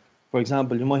have. For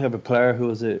example, you might have a player who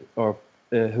has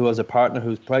a partner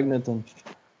who's pregnant, and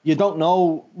you don't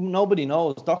know. Nobody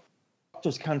knows.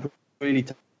 Doctors can't really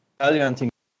tell you anything.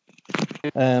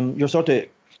 You're sort of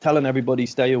telling everybody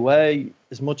stay away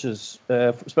as much as,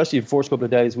 especially the first couple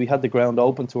of days, we had the ground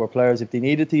open to our players if they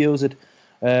needed to use it.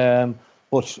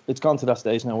 But it's gone to that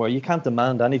stage now where you can't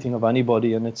demand anything of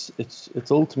anybody, and it's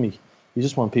ultimately you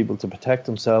just want people to protect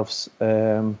themselves.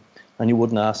 And you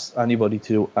wouldn't ask anybody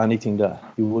to do anything that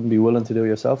you wouldn't be willing to do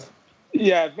yourself.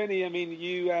 Yeah, Vinny, I mean,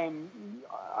 you,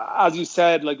 as you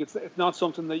said, like it's not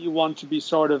something that you want to be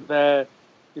sort of,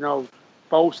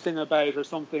 boasting about or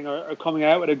something, or coming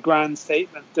out with a grand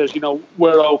statement that,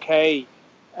 we're okay.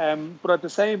 But at the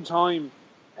same time,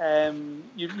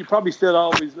 you probably still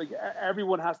always, like,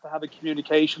 everyone has to have a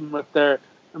communication with their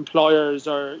employers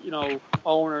or,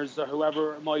 owners or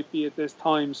whoever it might be at this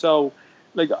time. So,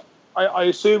 like, I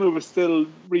assume it was still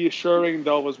reassuring,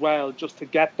 though, as well, just to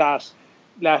get that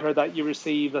letter that you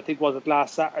received, I think, was it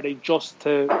last Saturday, just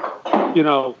to,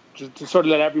 to sort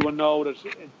of let everyone know that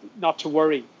not to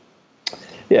worry.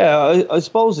 Yeah, I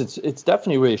suppose it's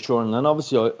definitely reassuring. And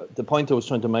obviously, the point I was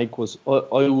trying to make was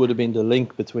I would have been the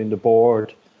link between the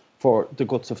board for the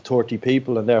guts of 30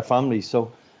 people and their families.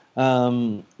 So,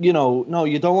 no, you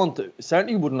don't want to,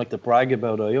 certainly wouldn't like to brag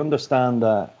about it. I understand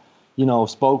that, I've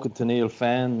spoken to Neil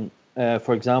Fenn,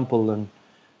 for example,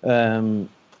 and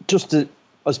just to,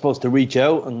 I suppose, to reach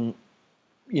out and,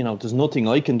 there's nothing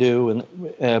I can do, and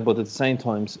but at the same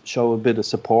time show a bit of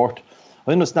support.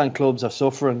 I understand clubs are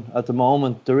suffering at the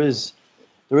moment. There is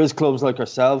clubs like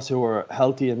ourselves who are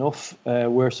healthy enough.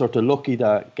 We're sort of lucky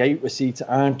that gate receipts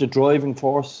aren't the driving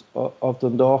force of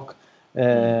Dundalk.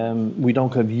 We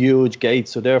don't have huge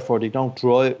gates, so therefore they don't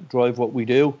drive what we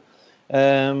do.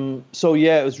 So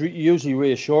yeah, it was usually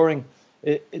reassuring.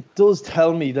 It does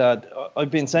tell me that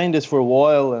I've been saying this for a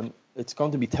while, and it's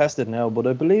going to be tested now, but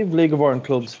I believe League of Ireland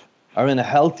clubs are in a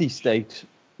healthy state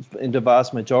in the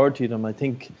vast majority of them. I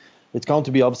think it's going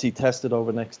to be obviously tested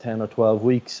over the next 10 or 12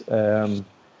 weeks. But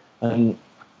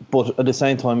at the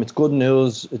same time, it's good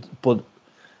news. But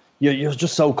you're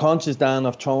just so conscious, Dan,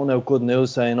 of throwing out good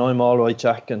news, saying I'm all right,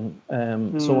 Jack, and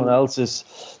someone else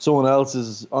is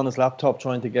on his laptop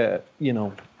trying to get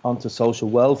onto social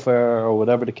welfare or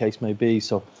whatever the case may be.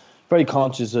 So very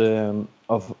conscious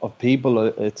of people.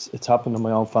 It's happened in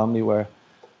my own family where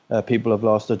people have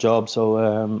lost their jobs.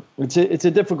 So it's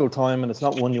a difficult time, and it's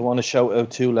not one you want to shout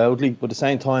out too loudly. But at the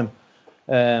same time,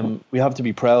 we have to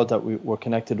be proud that we're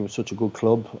connected with such a good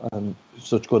club and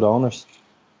such good owners.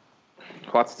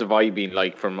 What's the vibe been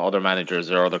like from other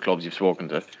managers or other clubs you've spoken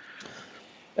to?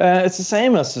 It's the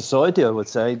same as society, I would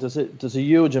say. There's a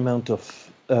huge amount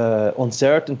of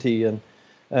uncertainty, and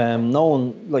no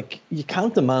one, like, you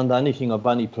can't demand anything of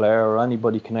any player or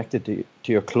anybody connected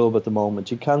to your club at the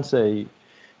moment. You can't say,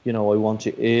 I want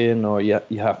you in, or you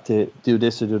have to do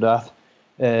this or do that.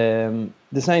 At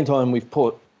the same time, we've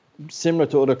put, similar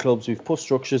to other clubs, we've put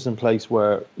structures in place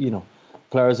where,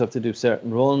 players have to do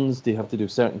certain runs, they have to do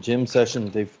certain gym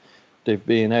sessions, they've They've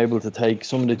been able to take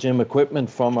some of the gym equipment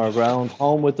from our ground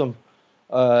home with them.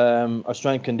 Our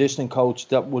strength conditioning coach,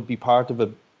 that would be part of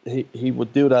it. He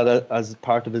would do that as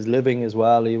part of his living as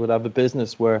well. He would have a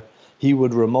business where he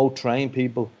would remote train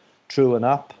people through an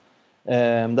app.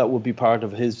 That would be part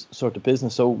of his sort of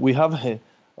business. So we have,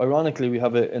 ironically,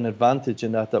 an advantage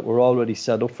in that we're already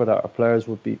set up for that. Our players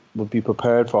would be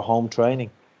prepared for home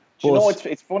training. You know,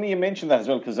 it's funny you mentioned that as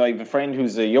well, because I have a friend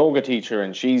who's a yoga teacher,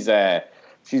 and she's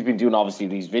been doing obviously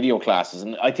these video classes,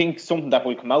 and I think something that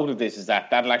will come out of this is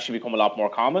that'll actually become a lot more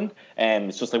common.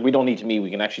 It's just like we don't need to meet;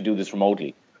 we can actually do this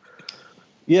remotely.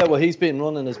 Yeah, well, he's been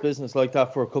running his business like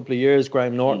that for a couple of years.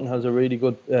 Graham Norton has a really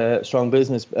good, strong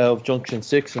business of Junction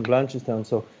 6 in Blanchardstown,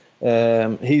 so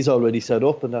he's already set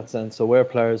up in that sense. So our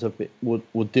players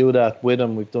would do that with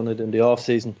him. We've done it in the off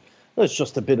season. It's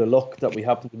just a bit of luck that we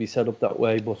happen to be set up that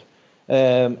way, but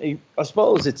I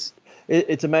suppose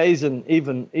it's amazing.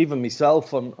 Even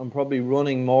myself, I'm probably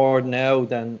running more now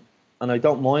than, and I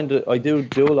don't mind it. I do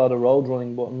a lot of road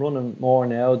running, but I'm running more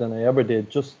now than I ever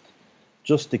did, just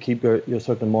to keep your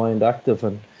sort of mind active.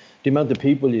 And the amount of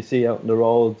people you see out on the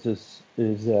roads is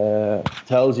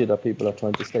tells you that people are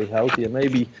trying to stay healthy, and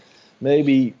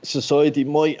maybe society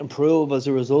might improve as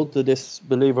a result of this,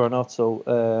 believe it or not. So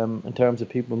in terms of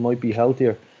people might be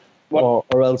healthier. Or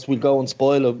else we'll go and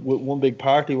spoil it with one big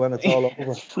party when it's all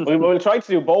over. We'll try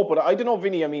to do both, but I don't know,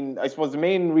 Vinny. I mean, I suppose the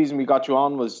main reason we got you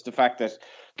on was the fact that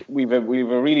we've a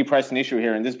really pressing issue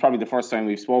here, and this is probably the first time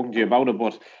we've spoken to you about it.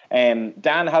 But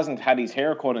Dan hasn't had his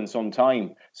hair cut in some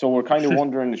time, so we're kind of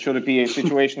wondering, should it be a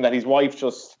situation that his wife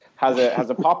just has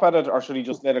a pop at it, or should he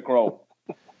just let it grow?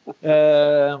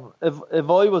 If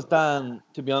I was Dan,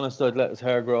 to be honest, I'd let his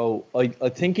hair grow. I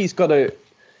think he's got a.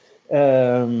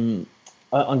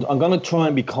 I'm going to try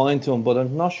and be kind to him, but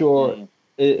I'm not sure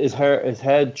his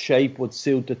head shape would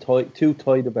suit too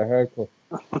tight of a haircut.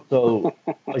 So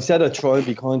I said I'd try and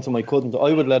be kind to him. I couldn't.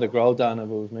 I would let it grow, Dan, if it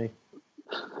was me.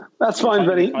 That's fine,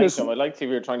 Vinny. I'd like to see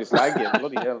if you're trying to slag you.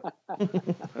 Bloody hell.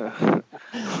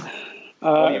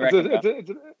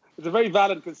 It's a very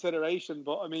valid consideration,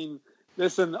 but I mean,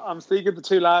 listen, I'm speaking to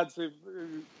two lads who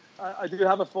I do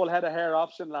have a full head of hair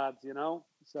option, lads, you know?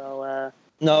 So...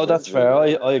 no, that's fair.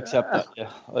 I accept that.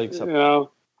 Yeah, I accept that.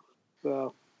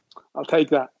 So I'll take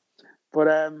that. But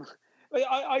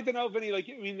I don't know, Vinny. Like,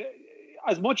 I mean,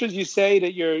 as much as you say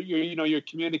that you're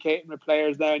communicating with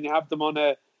players now, and you have them on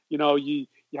a you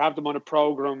have them on a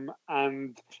program,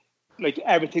 and like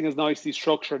everything is nicely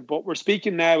structured. But we're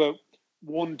speaking now of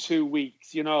 1-2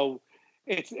 weeks. You know,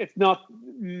 it's not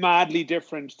madly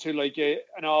different to like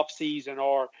an off season,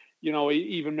 or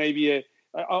even maybe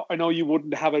I know you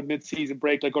wouldn't have a mid-season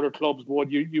break like other clubs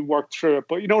would. You work through it,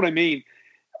 but you know what I mean.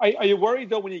 Are you worried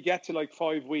though when you get to like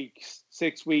 5 weeks,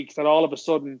 6 weeks, that all of a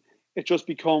sudden it just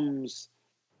becomes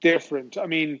different? I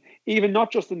mean, even not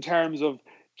just in terms of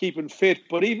keeping fit,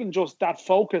 but even just that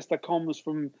focus that comes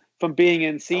from being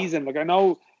in season. Like, I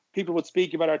know people would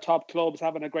speak about our top clubs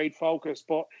having a great focus,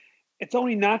 but it's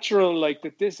only natural, like,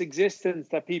 that this existence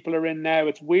that people are in now,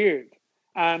 it's weird.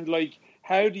 And like,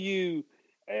 how do you?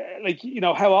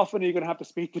 How often are you going to have to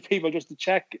speak to people just to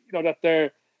check,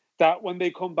 that when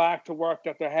they come back to work,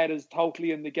 that their head is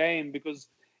totally in the game? Because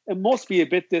it must be a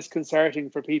bit disconcerting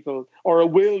for people, or it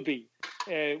will be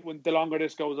when the longer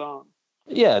this goes on.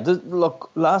 Yeah,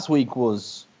 look, last week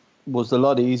was a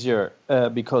lot easier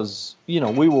because we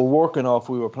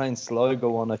were playing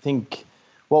Sligo on, I think,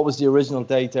 what was the original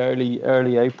date?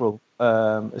 Early April.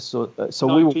 So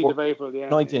 19th of April. Yeah.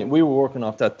 19th. We were working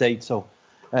off that date, so.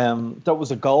 That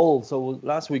was a goal. So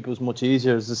last week was much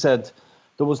easier. As I said,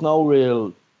 there was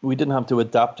we didn't have to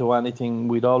adapt to anything.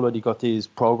 We'd already got these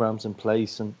programs in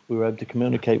place, and we were able to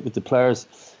communicate with the players.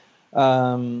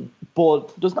 But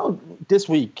this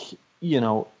week,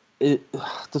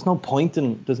 there's no point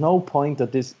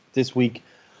at this week,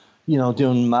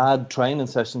 doing mad training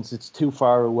sessions. It's too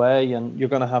far away, and you're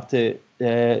going to have to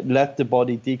let the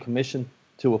body decommission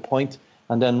to a point,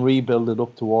 and then rebuild it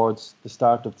up towards the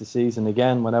start of the season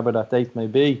again, whenever that date may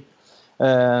be.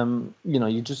 But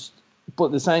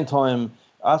at the same time,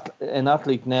 an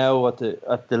athlete now at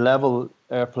the level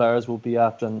our players will be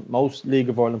at, and most League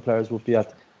of Ireland players will be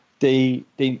at, they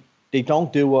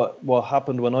don't do what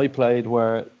happened when I played,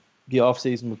 where the off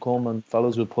season would come and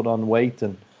fellas would put on weight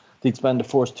and they'd spend the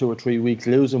first 2 or 3 weeks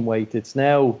losing weight. It's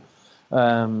now.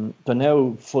 They're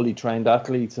now fully trained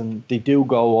athletes, and they do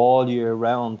go all year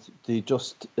round. They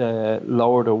just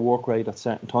lower their work rate at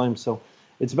certain times. So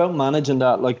it's about managing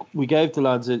that. Like, we gave the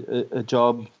lads a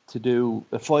job to do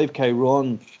a 5K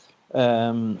run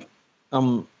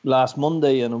last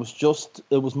Monday, and it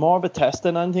was more of a test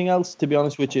than anything else, to be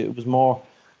honest with you. It was more,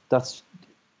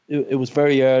 it was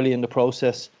very early in the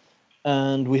process,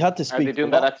 and we had to speak. Are they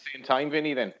doing that at the same time,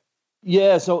 Vinny? Then?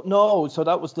 Yeah. So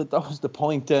that was the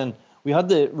point. Then we had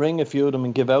to ring a few of them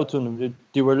and give out to them.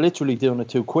 They were literally doing it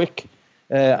too quick,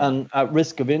 and at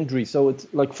risk of injury. So it's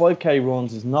like 5K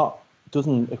runs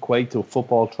doesn't equate to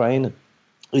football training.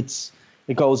 It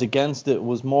goes against it. It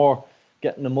was more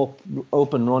getting them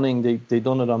up and running. They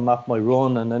done it on Map My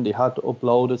Run, and then they had to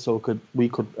upload it so we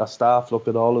could as staff look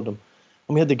at all of them.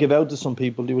 And we had to give out to some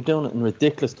people. They were doing it in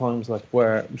ridiculous times, like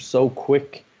where it was so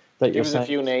quick that Give us a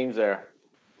few names there.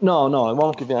 No, I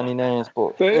won't give you any names.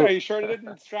 But are you sure they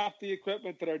didn't strap the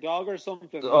equipment to their dog or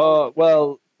something?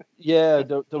 Well, yeah,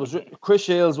 there was Chris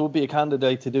Shields would be a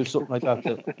candidate to do something like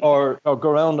that, or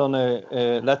go around on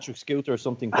a electric scooter or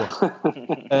something. But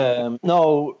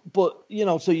no, but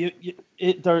so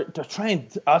they're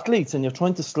trained athletes, and you're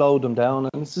trying to slow them down,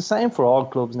 and it's the same for all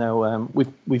clubs now.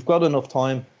 We've got enough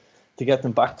time to get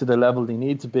them back to the level they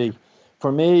need to be.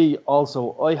 For me,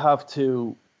 also, I have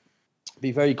to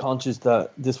be very conscious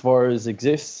that this virus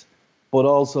exists, but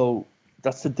also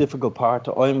that's the difficult part.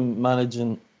 I'm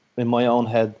managing in my own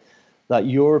head that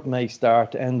Europe may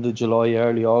start end of July,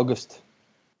 early August,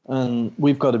 and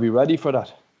we've got to be ready for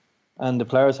that, and the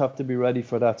players have to be ready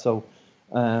for that. So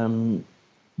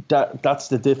that's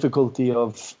the difficulty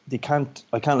of I can't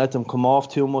let them come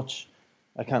off too much.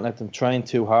 I can't let them train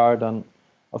too hard, and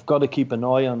I've got to keep an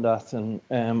eye on that and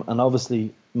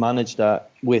obviously manage that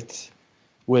with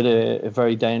a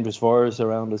very dangerous virus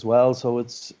around as well. So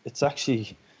it's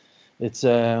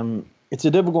a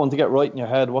difficult one to get right in your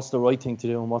head. What's the right thing to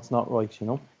do and what's not right,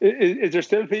 Is there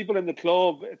still people in the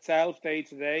club itself day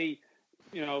to day,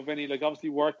 Vinny, like obviously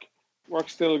work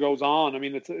still goes on. I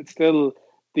mean, it's still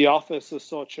the office as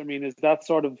such. I mean, is that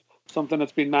sort of something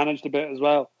that's been managed a bit as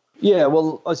well? Yeah,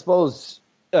 well, I suppose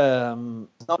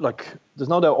it's not like there's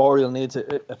no doubt Oriel needs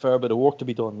a fair bit of work to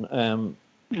be done.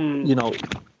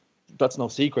 That's no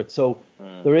secret. So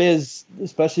there is,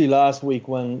 especially last week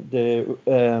when the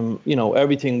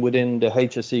everything within the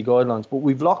HSE guidelines, but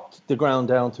we've locked the ground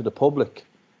down to the public.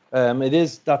 It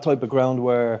is that type of ground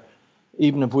where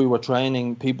even if we were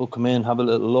training, people come in, have a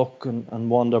little look and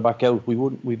wander back out.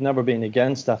 We've never been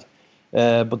against that.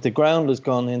 But the ground has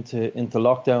gone into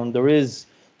lockdown. There is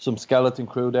some skeleton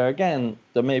crew there. Again,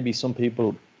 there may be some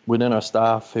people within our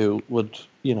staff who would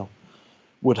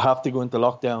have to go into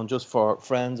lockdown just for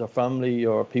friends or family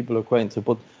or people acquainted.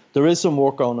 But there is some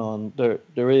work going on.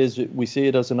 We see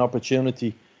it as an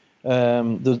opportunity.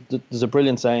 There's a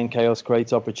brilliant saying, chaos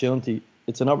creates opportunity.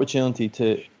 It's an opportunity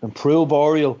to improve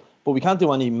Oriel, but we can't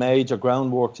do any major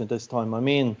groundworks at this time. I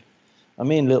mean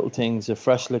little things, a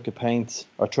fresh lick of paint,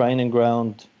 our training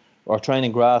ground, our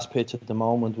training grass pitch at the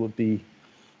moment would be,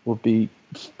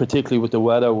 particularly with the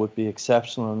weather, would be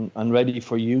exceptional and ready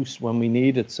for use when we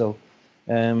need it. So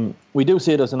we do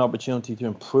see it as an opportunity to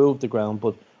improve the ground,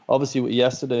 but obviously with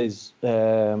yesterday's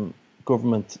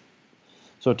government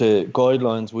sort of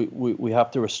guidelines, we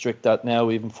have to restrict that now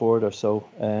even further. So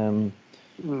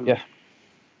yeah.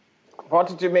 What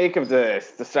did you make of the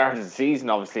start of the season?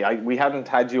 Obviously, we hadn't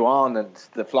had you on, and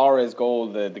the Flores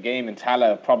goal, the game in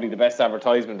Tala, probably the best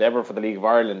advertisement ever for the League of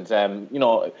Ireland.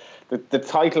 The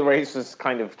title race was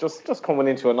kind of just coming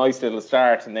into a nice little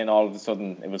start, and then all of a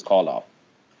sudden it was called off.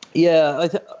 Yeah,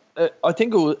 I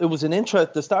think it was an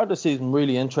interest. The start of the season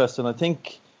really interesting. I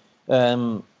think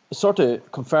sort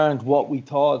of confirmed what we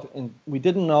thought, and we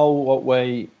didn't know what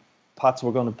way Pats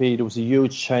were going to be. There was a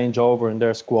huge changeover in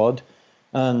their squad,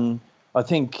 and I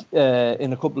think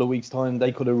in a couple of weeks' time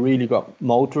they could have really got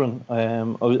motoring.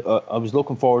 I was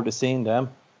looking forward to seeing them.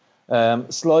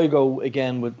 Sligo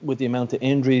again with the amount of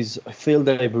injuries, I feel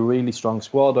they have a really strong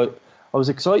squad. I was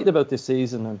excited about this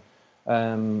season,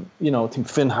 and I think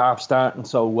Finn Harp starting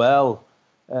so well.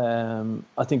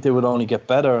 I think they would only get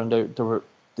better, and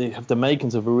they have the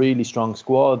makings of a really strong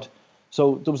squad.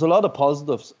 So there was a lot of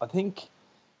positives. I think.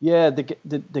 Yeah,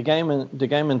 the game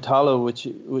in Tala, which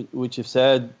you've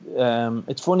said,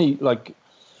 it's funny. Like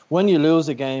when you lose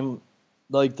a game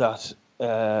like that,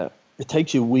 it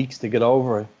takes you weeks to get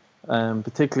over it.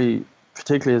 Particularly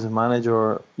as a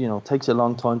manager, it takes a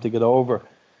long time to get over.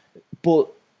 But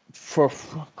for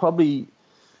probably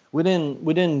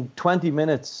within 20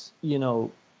 minutes,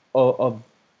 of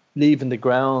leaving the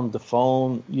ground, the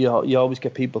phone, you always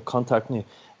get people contacting you.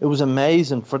 It was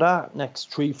amazing for that next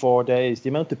 3-4 days. The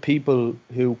amount of people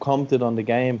who commented on the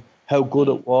game, how good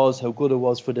it was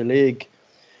for the league.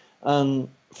 And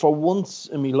for once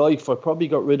in my life, I probably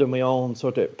got rid of my own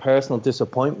sort of personal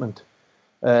disappointment.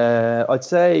 I'd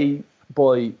say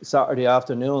by Saturday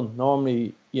afternoon,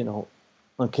 normally,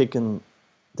 I'm kicking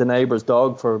the neighbour's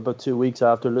dog for about 2 weeks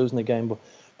after losing the game. But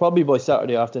probably by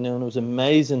Saturday afternoon. It was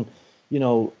amazing. You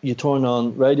know, you turn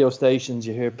on radio stations,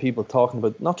 you hear people talking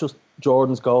about not just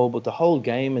Jordan's goal, but the whole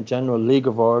game in general, League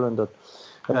of Ireland. That,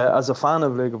 as a fan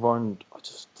of League of Ireland,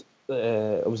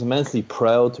 I was immensely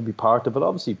proud to be part of it.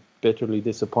 Obviously, bitterly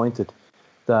disappointed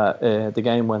that the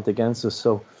game went against us.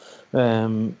 So,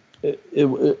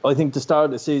 I think the start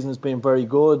of the season has been very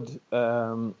good.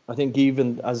 I think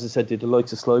even, as I said, the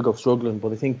likes of Sligo struggling,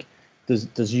 but I think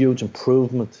there's huge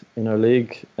improvement in our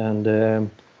league, and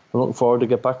I'm looking forward to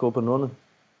get back up and running.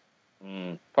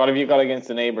 What have you got against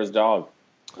the neighbour's dog?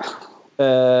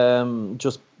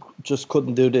 Just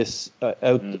couldn't do this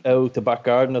out the back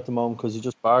garden at the moment because he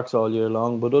just barks all year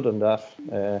long. But other than that,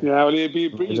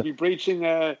 you'd be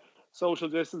breaching social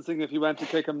distancing if you went to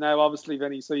kick him now, obviously,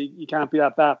 Vinny. So you can't be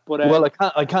at that. But well,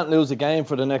 I can't lose a game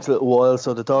for the next little while,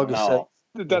 so the dog is safe.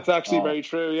 That's actually very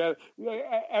true. Yeah,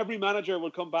 every manager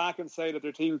will come back and say that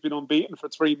their team's been unbeaten for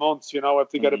 3 months. You know, if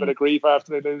they get a bit of grief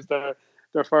after they lose their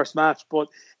first match. But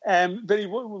Vinny,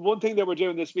 one thing that we're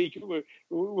doing this week,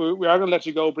 we are going to let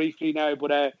you go briefly now,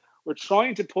 but we're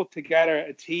trying to put together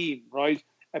a team, right?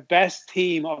 A best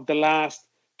team of the last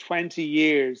 20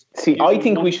 years. See, I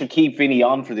think we should keep Vinny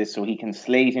on for this so he can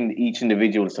slate in each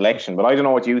individual selection. But I don't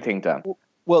know what you think, Dan.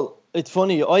 Well, it's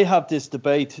funny. I have this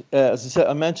debate. As I said,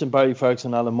 I mentioned Barry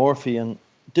Ferguson, Alan Murphy, and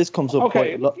this comes up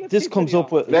quite a lot. This comes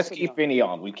up with. Let's keep Vinny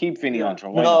on. We'll keep Vinny on.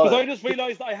 Because I just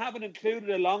realised I haven't included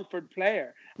a Longford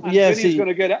player. And Vinny's going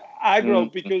to get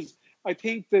aggro because I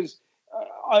think there's.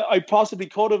 I possibly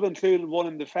could have included one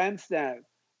in defence now.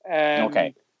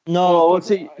 Okay. No,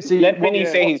 see. Let Vinny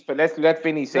say his. But let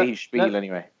Vinny say his spiel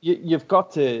anyway. You've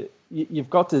got to.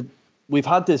 We've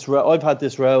had this. I've had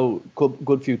this row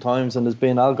good few times, and there's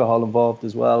been alcohol involved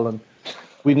as well, and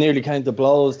we've nearly came to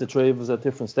blows, the three of us at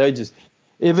different stages.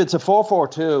 If it's a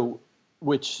 4-4-2,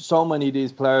 which so many of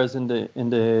these players in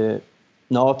the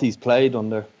noughties played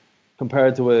under,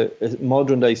 compared to a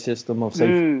modern day system of say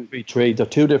 3-3, they're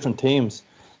two different teams.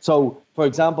 So, for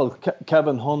example,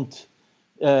 Kevin Hunt.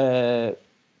 Well,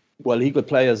 he could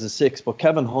play as a 6, but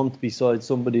Kevin Hunt, beside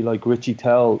somebody like Richie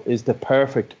Towell, is the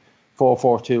perfect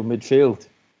 4-4-2 midfield.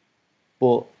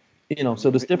 But you know, so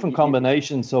there's different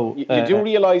combinations. So you do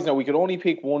realise now we could only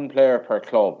pick one player per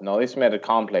club. Now this made it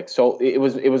complex. So it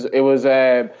was.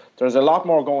 There's a lot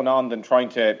more going on than trying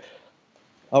to.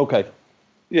 Okay.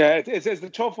 Yeah, it's a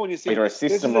tough one. You see, a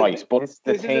system right, but it's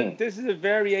the thing. This is a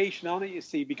variation on it. You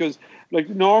see, because like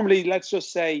normally, let's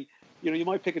just say, you know, you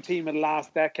might pick a team in the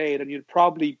last decade, and you'd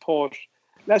probably put,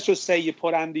 let's just say, you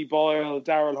put Andy Boyle,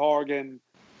 Daryl Horgan,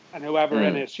 and whoever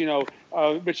in it. You know,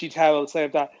 Richie Towell, say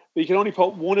that. But you can only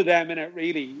put one of them in it,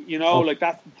 really. You know, like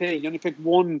that's the thing. You only pick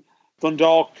one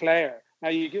Dundalk player. Now,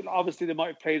 obviously they might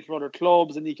have played for other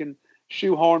clubs, and you can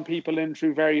shoehorn people in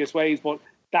through various ways. But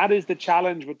that is the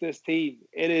challenge with this team.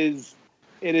 It is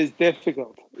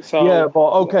difficult. So yeah, but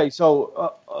okay.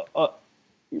 So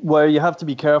where you have to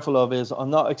be careful of is I'm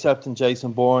not accepting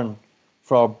Jason Bourne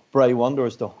for Bray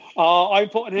Wanderers, though. Oh, I'm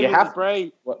putting him in as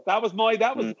Bray. That's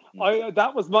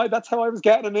how I was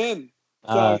getting him in.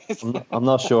 So. I'm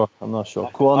not sure.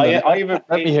 Go on. I have a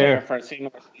player for senior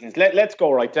seasons. Let's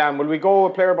go, right, Dan. Will we go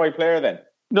player by player then?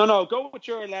 No. Go with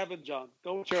your 11, John.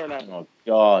 Go with your 11. Oh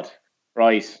God!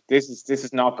 Right. This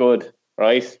is not good.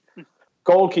 Right.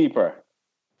 Goalkeeper.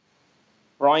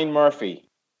 Brian Murphy.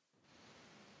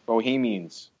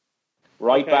 Bohemians.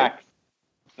 Right back.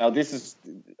 Now this is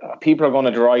people are going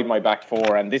to deride my back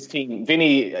four, and this team,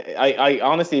 Vinny. I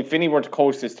honestly, if Vinny were to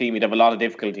coach this team, he'd have a lot of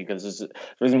difficulty because there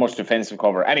isn't much defensive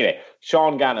cover. Anyway,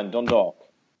 Sean Gannon, Dundalk.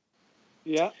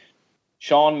 Yeah.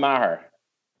 Sean Maher,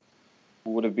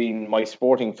 who would have been my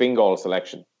Sporting Fingal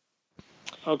selection.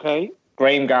 Okay.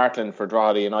 Graham Gartland for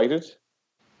Drogheda United.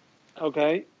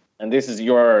 Okay. And this is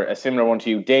a similar one to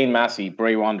you, Dane Massey,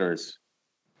 Bray Wanderers.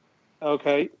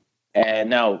 Okay.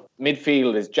 Now,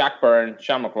 midfield is Jack Byrne,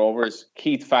 Shamrock Rovers,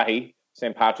 Keith Fahey,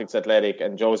 St. Patrick's Athletic,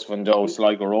 and Joseph Van Doe,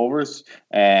 Sligo Rovers.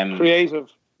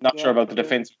 Creative. Not sure about the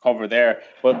defensive cover there,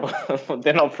 but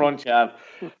then up front you have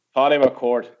Paddy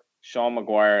McCourt, Sean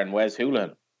Maguire, and Wes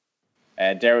Houlihan.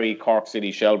 Derry, Cork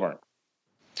City, Shelbourne.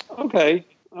 Okay.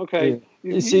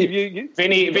 Vinny,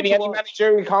 any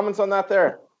managerial comments on that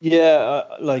there? Yeah,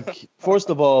 first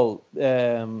of all,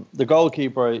 the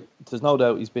goalkeeper, there's no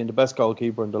doubt he's been the best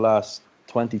goalkeeper in the last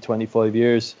 20, 25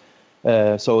 years.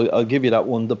 So I'll give you that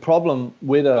one. The problem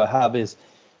with it I have is,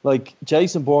 like,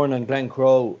 Jason Bourne and Glenn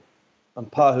Crowe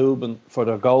and Pat Hooban for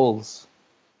their goals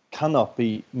cannot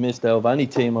be missed out of any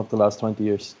team of the last 20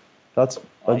 years. I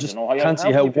can't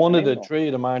see how one of the three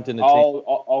of them aren't in the team.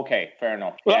 Oh, okay, fair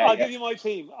enough. Well, I'll give you my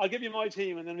team.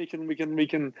 And then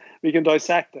we can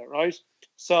dissect it, right?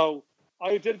 So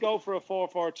I did go for a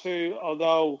 4-4-2,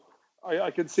 although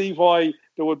I can see why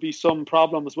there would be some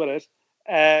problems with it.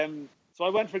 So I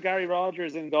went for Gary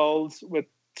Rogers in goals with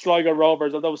Sligo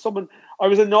Rovers, although I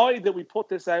was annoyed that we put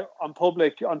this out on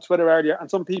public on Twitter earlier,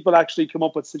 and some people actually come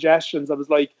up with suggestions. I was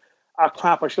like,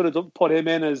 crap, I should have put him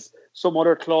in as some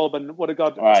other club and would have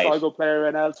got a Sligo player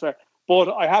in elsewhere. But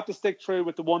I have to stick through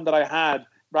with the one that I had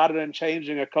rather than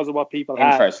changing it because of what people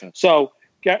had. So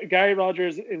Gary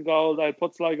Rogers in goal. I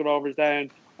put Sligo Rovers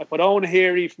down. I put Owen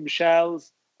Heary from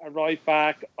Shells at right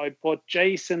back. I put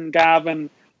Jason Gavin,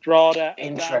 Drogheda,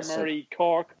 and Dan Murray,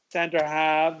 Cork, centre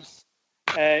halves.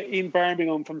 Ian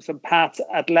Birmingham from St. Pat's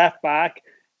at left back.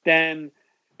 Then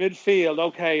midfield,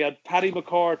 okay, I had Paddy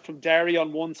McCourt from Derry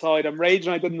on one side. I'm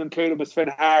raging I didn't include him as Finn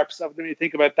Harps. I didn't even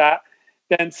think about that.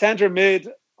 Then centre mid,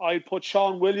 I put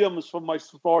Sean Williams from my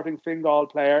Sporting Fingal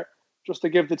player, just to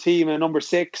give the team a number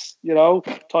 6,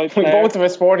 type player. Both of a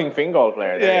Sporting Fingal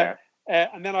player there. Yeah.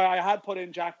 And then I had put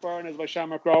in Jack Byrne as my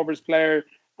Shamrock Rovers player.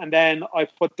 And then I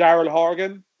put Daryl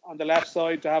Horgan on the left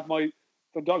side to have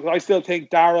I still think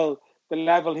Daryl, the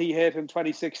level he hit in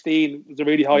 2016 was a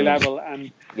really high level,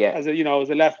 and as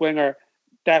a left winger,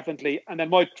 definitely. And then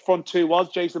my front two was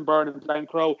Jason Byrne and Glenn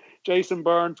Crowe. Jason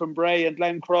Byrne from Bray and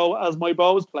Glenn Crowe as my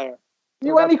Bows player.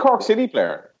 You any Cork City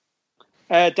player?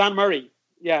 Dan Murray.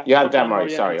 Yeah, you had Dan Murray.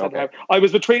 Sorry, okay. I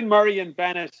was between Murray and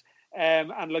Bennett,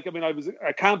 and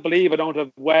I can't believe I don't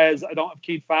have Wes, I don't have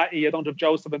Keith Fatty, I don't have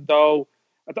Joseph and Doe.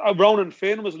 Ronan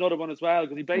Finn was another one as well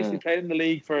because he basically played in the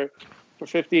league for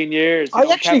 15 years. I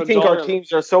actually think our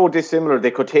teams are so dissimilar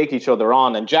they could take each other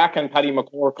on, and Jack and Paddy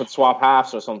McCourt could swap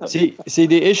halves or something. See,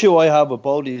 the issue I have with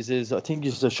both these is I think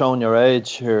you're just showing your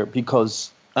age here,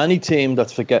 because any team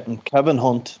that's forgetting Kevin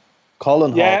Hunt,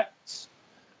 Colin Hawkins.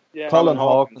 Yeah. Colin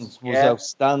Hawkins was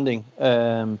outstanding.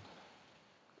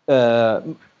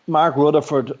 Mark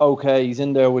Rutherford, okay, he's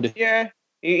in there with it. Yeah.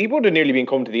 He would have nearly been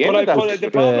coming to the end of that.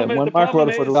 When Mark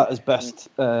Rutherford was at his best,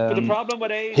 the problem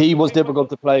with age, he was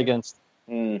difficult to play against.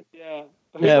 Yeah.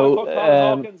 If I put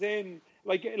Colin Hawkins in,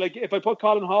 like if I put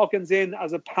Colin Hawkins in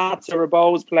as a Pats or a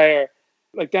Bows player,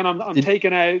 then I'm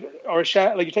taking out you're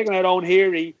taking out Owen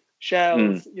Heary,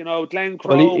 Shells, Glenn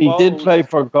Crowe. Well, he did play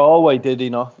for Galway, did he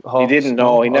not? He didn't.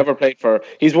 No, he never played for.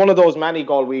 He's one of those many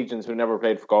Galwegians who never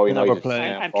played for Galway United.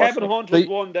 And Kevin Hunt was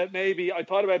one that maybe I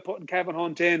thought about putting Kevin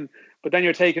Hunt in, but then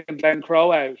you're taking Glenn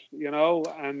Crowe out,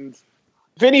 and.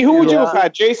 Vinny, who would you have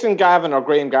had, Jason Gavin or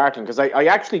Graham Gartland? Because I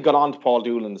actually got on to Paul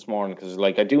Doolan this morning because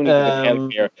I do need a bit of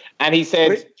help here, and he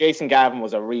said Jason Gavin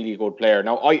was a really good player.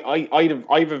 Now I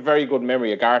have a very good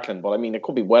memory of Gartland, but I mean it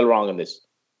could be well wrong on this.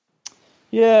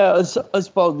 Yeah, I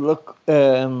suppose. Look,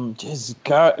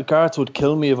 Garth would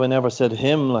kill me if I never said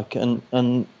him.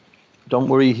 And don't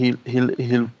worry,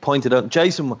 he'll point it out.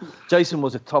 Jason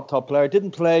was a top player.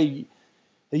 Didn't play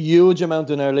a huge amount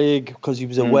in our league because he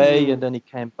was away and then he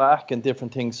came back and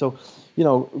different things. So,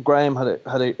 Graham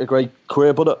had a great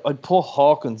career, but I'd put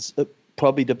Hawkins,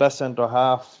 probably the best centre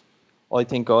half I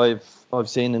think I've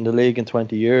seen in the league in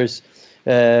 20 years.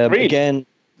 Really? Again,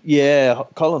 yeah,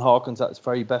 Colin Hawkins at his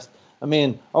very best. I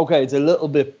mean, okay, it's a little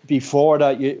bit before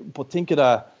that, but think of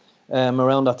that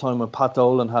around that time when Pat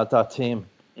Dolan had that team.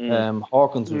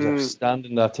 Hawkins was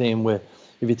outstanding that team. With,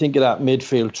 if you think of that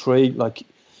midfield three, like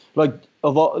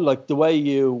the way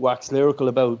you wax lyrical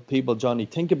about people, Johnny,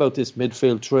 think about this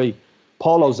midfield three: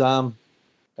 Paul Ozam,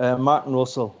 Martin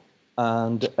Russell,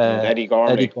 and Eddie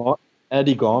Gormley.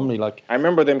 Eddie Gormley, I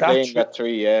remember them playing that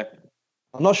three. Yeah,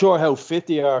 I'm not sure how fit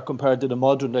they are compared to the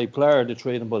modern day player, the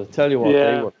three of them, but I tell you what,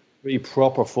 they were three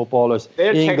proper footballers.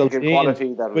 Their technical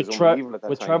quality that was unbelievable at that time.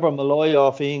 With Trevor Malloy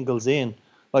off Ingles in,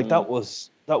 that was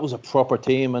a proper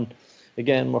team. And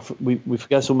again, we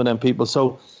forget some of them people.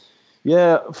 So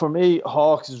yeah, for me,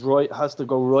 Hawks has to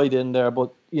go right in there.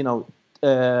 But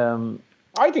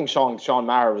I think Sean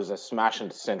Maher was a smashing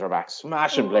centre back,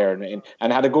 smashing player,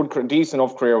 and had a decent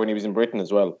enough career when he was in Britain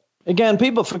as well. Again,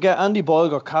 people forget Andy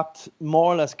Boyle got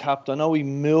more or less capped. I know he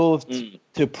moved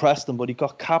to Preston, but he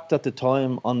got capped at the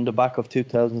time on the back of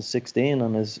 2016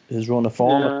 on his run of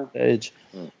form at that age,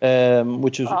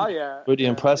 which was really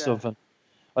impressive. And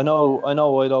I know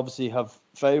I'd obviously have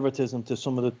favouritism to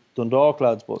some of the Dundalk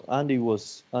lads, but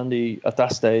Andy at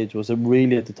that stage was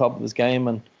really at the top of his game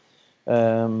and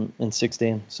in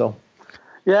 16. So.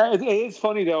 Yeah, it is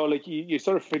funny though. You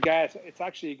sort of forget. It's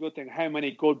actually a good thing how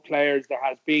many good players there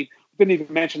has been. We didn't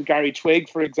even mention Gary Twigg,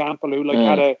 for example, who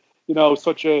had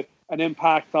such an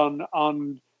impact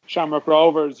on Shamrock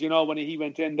Rovers. When he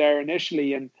went in there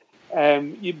initially, and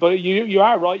but you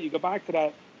are right. You go back to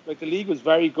that. The league was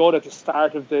very good at the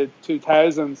start of the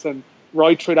 2000s and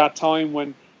right through that time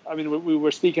when I mean, we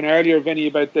were speaking earlier, Vinny,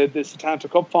 about the Setanta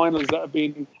Cup finals that have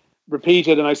been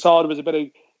repeated, and I saw there was a bit of,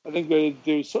 I think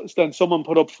then someone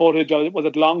put up footage. Was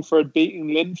it Longford beating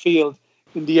Linfield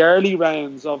in the early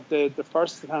rounds of the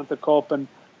first Setanta Cup, and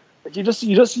you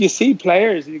see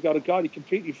players and you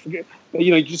completely forget.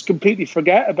 You just completely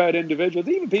forget about individuals,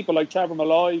 even people like Trevor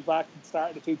Malloy back at the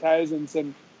start of the 2000s,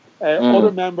 and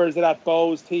other members of that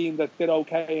Bows team that did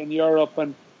okay in Europe,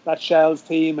 and that Shells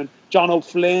team, and John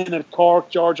O'Flynn at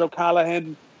Cork, George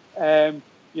O'Callaghan. If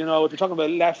you're talking about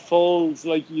left fulls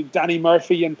like Danny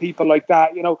Murphy and people like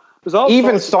that, there's also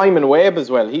even Simon Webb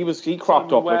as well. He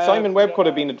cropped up. Simon Webb could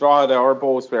have been a draw there or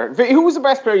Bows player. Who was the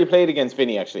best player you played against,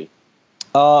 Vinny? Actually,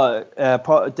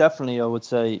 definitely I would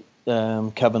say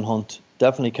Kevin Hunt.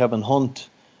 Definitely Kevin Hunt.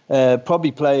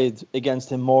 Probably played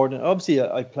against him more than obviously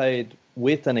I played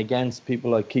with and against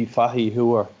people like Keith Fahey who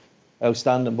were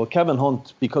outstanding, but Kevin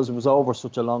Hunt, because it was over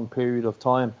such a long period of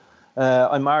time.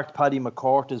 I marked Paddy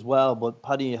McCourt as well, but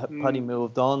Paddy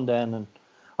moved on then, and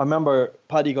I remember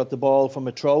Paddy got the ball from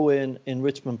a throw in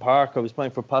Richmond Park. I was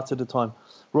playing for Pats at the time,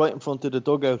 right in front of the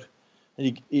dugout,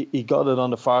 and he got it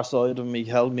on the far side of me,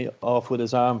 held me off with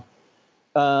his arm,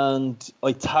 and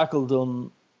I tackled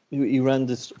him. He ran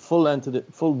this full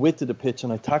width of the pitch,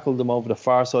 and I tackled him over the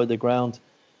far side of the ground.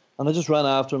 And I just ran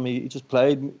after him. He just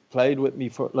played with me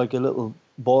for like a little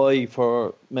boy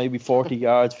for maybe 40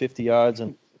 yards, 50 yards.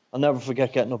 And I'll never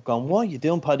forget getting up going, "What are you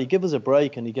doing, Paddy? Give us a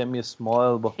break." And he gave me a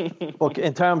smile. But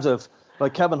in terms of,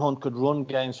 like, Kevin Hunt could run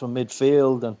games from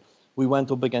midfield, and we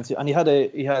went up against it. And he had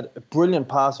a brilliant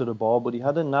pass of the ball, but he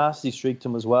had a nasty streak to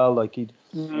him as well. Like, he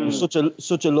was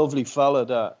such a lovely fella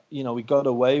that, he got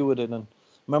away with it. And I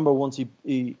remember once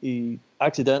he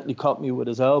accidentally caught me with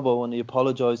his elbow, and he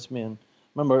apologised to me. And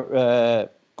remember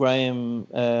Graham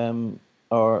Alan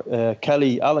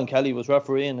Kelly was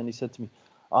refereeing, and he said to me,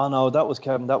 "Oh no, that was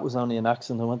Kevin. That was only an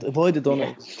accident." I went, "If I'd have done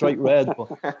it, straight red." But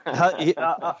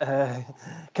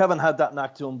Kevin had that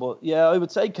knack to him. But yeah, I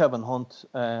would say Kevin Hunt,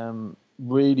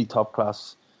 really top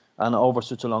class, and over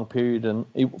such a long period, and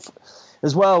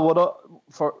as well.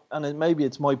 Maybe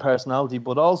it's my personality,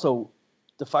 but also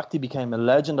the fact he became a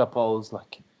legend at Bowls,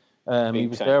 like. He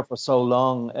was there for so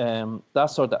long. That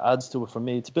sort of adds to it for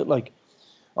me. It's a bit like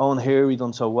Owen Heary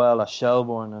done so well at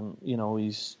Shelbourne, and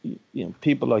he's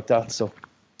people like that. So,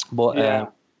 but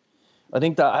I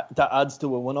think that adds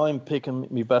to it. When I'm picking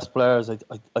my best players,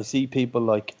 I see people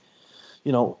like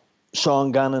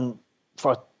Sean Gannon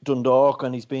for Dundalk,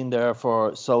 and he's been there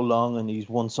for so long, and he's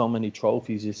won so many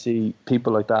trophies. You see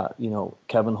people like that.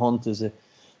 Kevin Hunt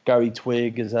Gary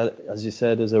Twigg as you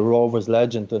said, is a Rovers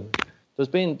legend, and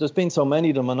There's been so many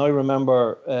of them, and I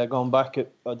remember going back.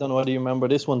 I don't know whether you remember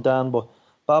this one, Dan, but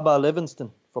Baba Livingston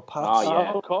for Pats. Oh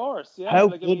yeah, of course. Yeah. How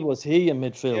good was he in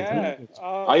midfield? Yeah.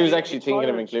 I was actually thinking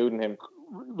of including him.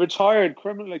 Retired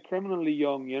criminally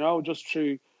young, just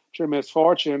through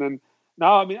misfortune. And no,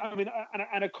 I mean,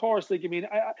 and of course,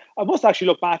 I must actually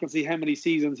look back and see how many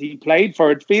seasons he played for.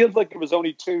 It feels like it was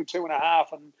only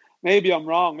 2.5, and maybe I'm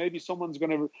wrong. Maybe someone's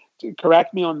going to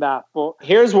correct me on that. But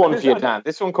here's one for you, Dan.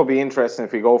 This one could be interesting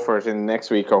if we go for it in next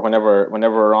week or whenever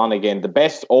we're on again. The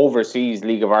best overseas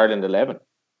League of Ireland 11.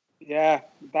 Yeah,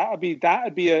 that'd be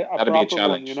a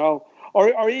challenge, one,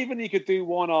 or even you could do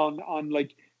one on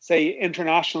like, say,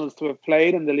 internationals to have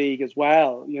played in the league as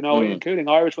well, including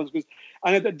Irish ones.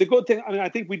 And the good thing, I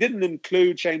think we didn't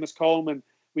include Seamus Coleman,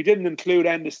 we didn't include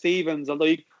Enda Stevens, although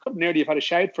you could nearly have had a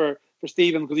shout for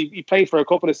Stevens because he played for a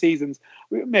couple of seasons.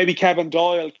 Maybe Kevin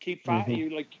Doyle, Keith Fatty,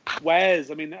 like Wes.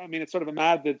 I mean, it's sort of a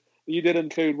mad that you did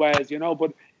include Wes,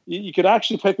 but you could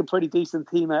actually pick a pretty decent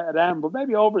team out of them. But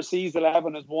maybe overseas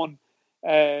 11 is one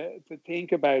to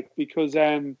think about, because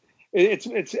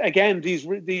it's again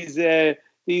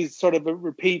these sort of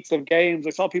repeats of games.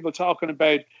 I saw people talking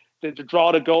about the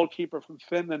draw the goalkeeper from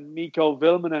Finland, Mikko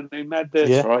Vilmanen, who made the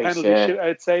penalty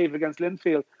shootout save against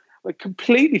Linfield. Like,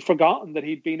 completely forgotten that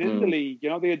he'd been in the league.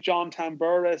 They had John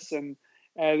Tamburis and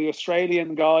the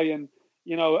Australian guy, and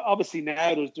obviously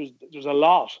now there's a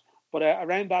lot. But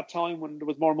around that time, when there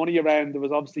was more money around, there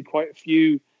was obviously quite a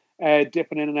few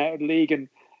dipping in and out of the league, and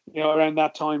around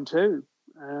that time too.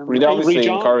 We'd obviously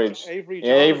encourage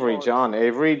Avery John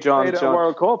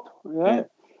World Cup. Yeah.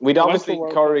 We'd obviously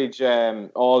encourage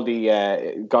all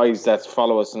the guys that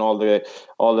follow us and all the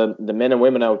men and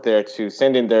women out there to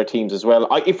send in their teams as well.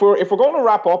 If we're going to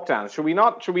wrap up, Dan, should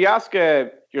we ask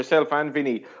yourself and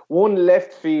Vinny one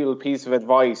left field piece of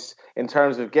advice in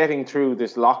terms of getting through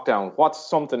this lockdown? What's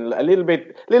something a little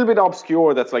bit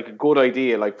obscure that's like a good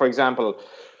idea? Like, for example,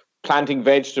 planting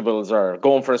vegetables or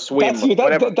going for a swim.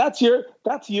 That's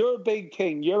your big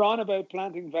thing. You're on about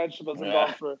planting vegetables and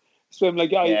swim.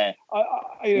 Like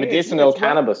medicinal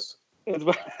cannabis. It's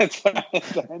well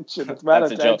intentioned. It's well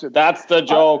intentioned. That's the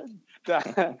joke.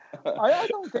 I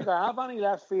don't think I have any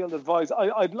left field advice.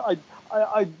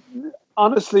 I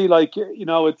honestly, like, you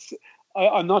know, it's.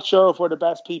 I'm not sure if we're the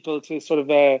best people to sort of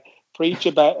preach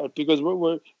about it, because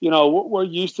we're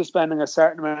used to spending a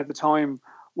certain amount of time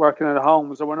working at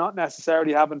home, so we're not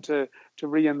necessarily having to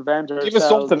reinvent ourselves. Give us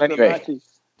something anyway.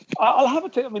 I'll have a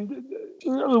think. I mean,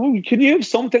 can you have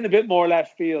something a bit more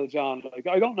left field, John? Like,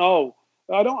 I don't know.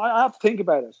 I have to think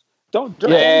about it. Don't.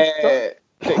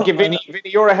 Give Vinny,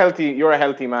 you're a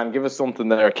healthy man. Give us something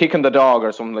there. Kicking the dog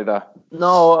or something like that.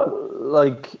 No,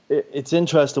 like, it's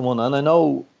interesting one, and I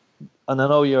know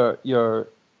you're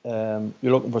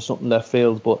looking for something left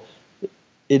field, but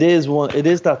it is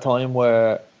that time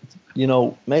where, you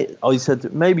know, I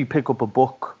said maybe pick up a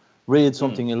book, read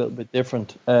something a little bit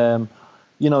different. You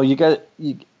know, I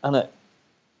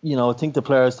think the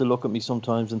players to look at me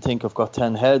sometimes and think I've got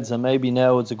 10 heads, and maybe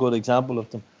now it's a good example of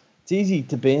them. It's easy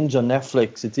to binge on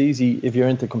Netflix. It's easy, if you're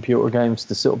into computer games,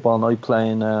 to sit up all night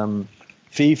playing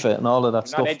FIFA and all of that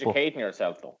stuff. Not educating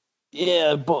yourself though.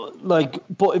 Yeah, but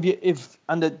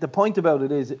the point about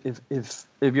it is, if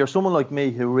you're someone like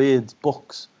me who reads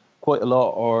books quite a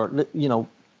lot, or, you know,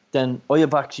 then I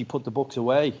have actually put the books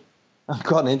away and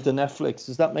gone into Netflix.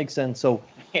 Does that make sense? So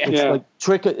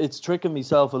it's tricking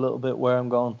myself a little bit, where I'm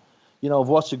going, you know, I've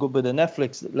watched a good bit of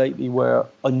Netflix lately where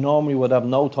I normally would have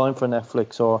no time for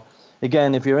Netflix. Or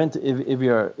again, if you're in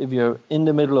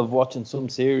the middle of watching some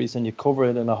series and you cover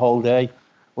it in a whole day,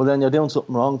 well, then you're doing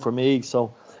something wrong for me.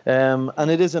 So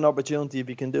and it is an opportunity, if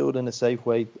you can do it in a safe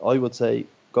way. I would say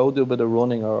go do a bit of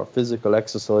running or physical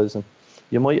exercise, and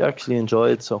you might actually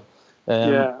enjoy it. So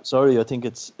sorry, I think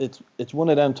it's one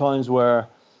of them times where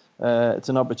it's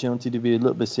an opportunity to be a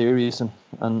little bit serious and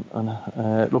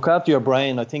look after your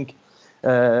brain. I think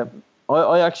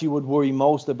I actually would worry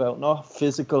most about not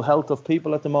physical health of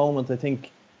people at the moment. I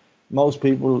think most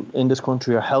people in this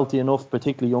country are healthy enough,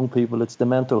 particularly young people. It's the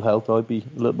mental health I'd be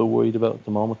a little bit worried about at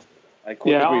the moment. I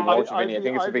couldn't agree more, Vinny. I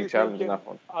think it's a big challenge in that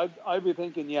one. I'd be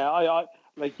thinking, I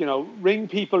like, you know, ring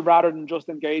people rather than just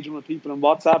engaging with people in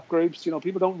WhatsApp groups. You know,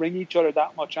 people don't ring each other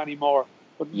that much anymore.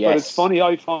 But it's funny,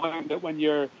 I find that when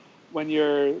you're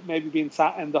maybe being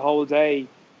sat in the whole day,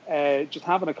 just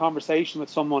having a conversation with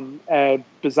someone,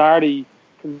 bizarrely,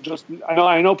 can just.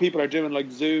 I know people are doing like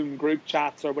Zoom group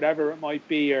chats or whatever it might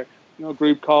be, or, you know,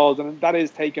 group calls, and that is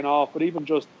taken off. But even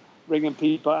just ringing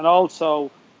people, and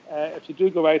also if you do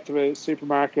go out to a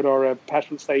supermarket or a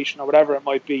petrol station or whatever it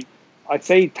might be, I'd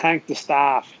say thank the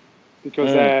staff,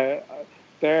 because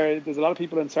there's a lot of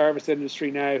people in service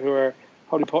industry now who are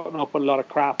probably putting up with a lot of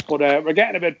crap. But we're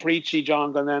getting a bit preachy,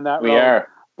 John, and then that we are.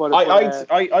 But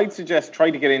I'd suggest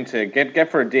try to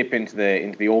get for a dip into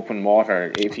the open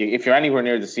water. If you're anywhere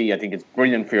near the sea, I think it's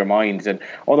brilliant for your mind. And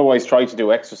otherwise, try to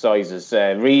do exercises,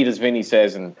 read, as Vinny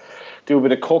says, and do a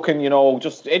bit of cooking. You know,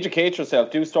 just educate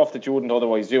yourself. Do stuff that you wouldn't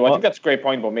otherwise do. I think that's a great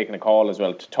point about making a call as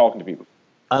well, to talking to people.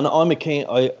 And I'm a keen.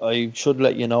 I should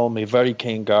let you know, I'm a very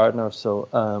keen gardener. So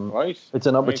it's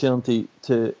an opportunity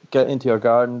to get into your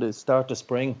garden to start the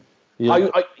spring.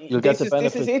 You'll get the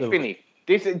benefits. This is it, Vinny.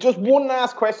 This is just one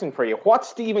last question for you. What's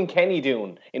Stephen Kenny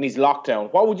doing in his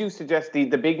lockdown? What would you suggest the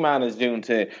big man is doing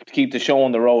to keep the show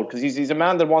on the road? Because he's a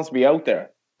man that wants to be out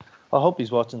there. I hope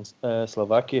he's watching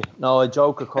Slovakia. No, I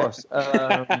joke, of course.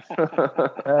 I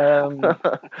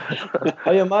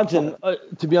imagine,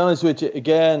 to be honest with you,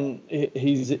 again,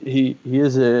 he's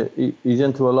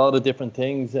into a lot of different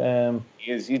things.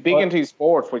 He's big into his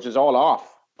sport, which is all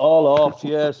off. All off,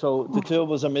 yeah. So the two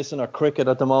of us are missing our cricket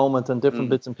at the moment and different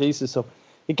bits and pieces. So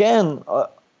again, I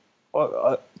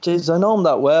know him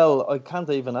that well. I can't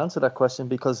even answer that question,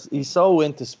 because he's so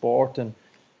into sport and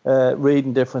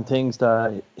reading different things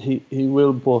that he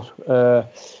will. But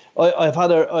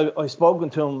I've spoken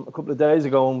to him a couple of days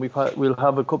ago, and we'll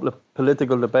have a couple of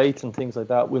political debates and things like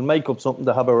that. We'll make up something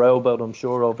to have a row about, I'm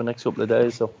sure, over the next couple of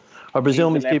days. So I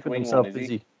presume he's keeping himself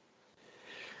busy.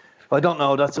 I don't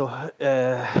know. That's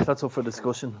up for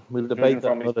discussion. We'll debate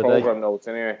that another day. Program notes,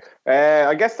 anyway.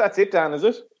 I guess that's it, Dan. Is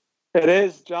it? It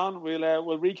is, John.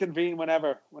 We'll reconvene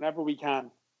whenever we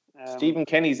can. Stephen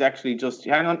Kenny's actually just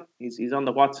hang on. He's on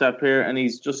the WhatsApp here, and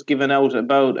he's just given out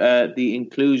about the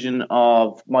inclusion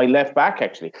of my left back.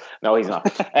 Actually, no, he's not.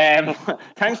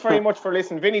 Thanks very much for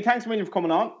listening, Vinny. Thanks a million for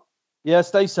coming on. Yeah,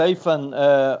 stay safe, and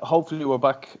hopefully we're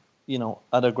back,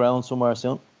 at a ground somewhere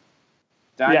soon.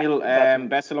 Daniel,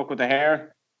 best of luck with the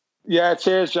hair. Yeah,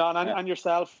 cheers, John, and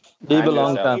yourself. Leave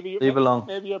along, Dan. Leave along.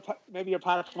 Maybe your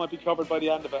patch might be covered by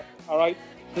the end of it. All right,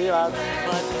 see you, lads.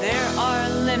 But there are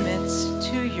limits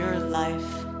to your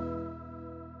life.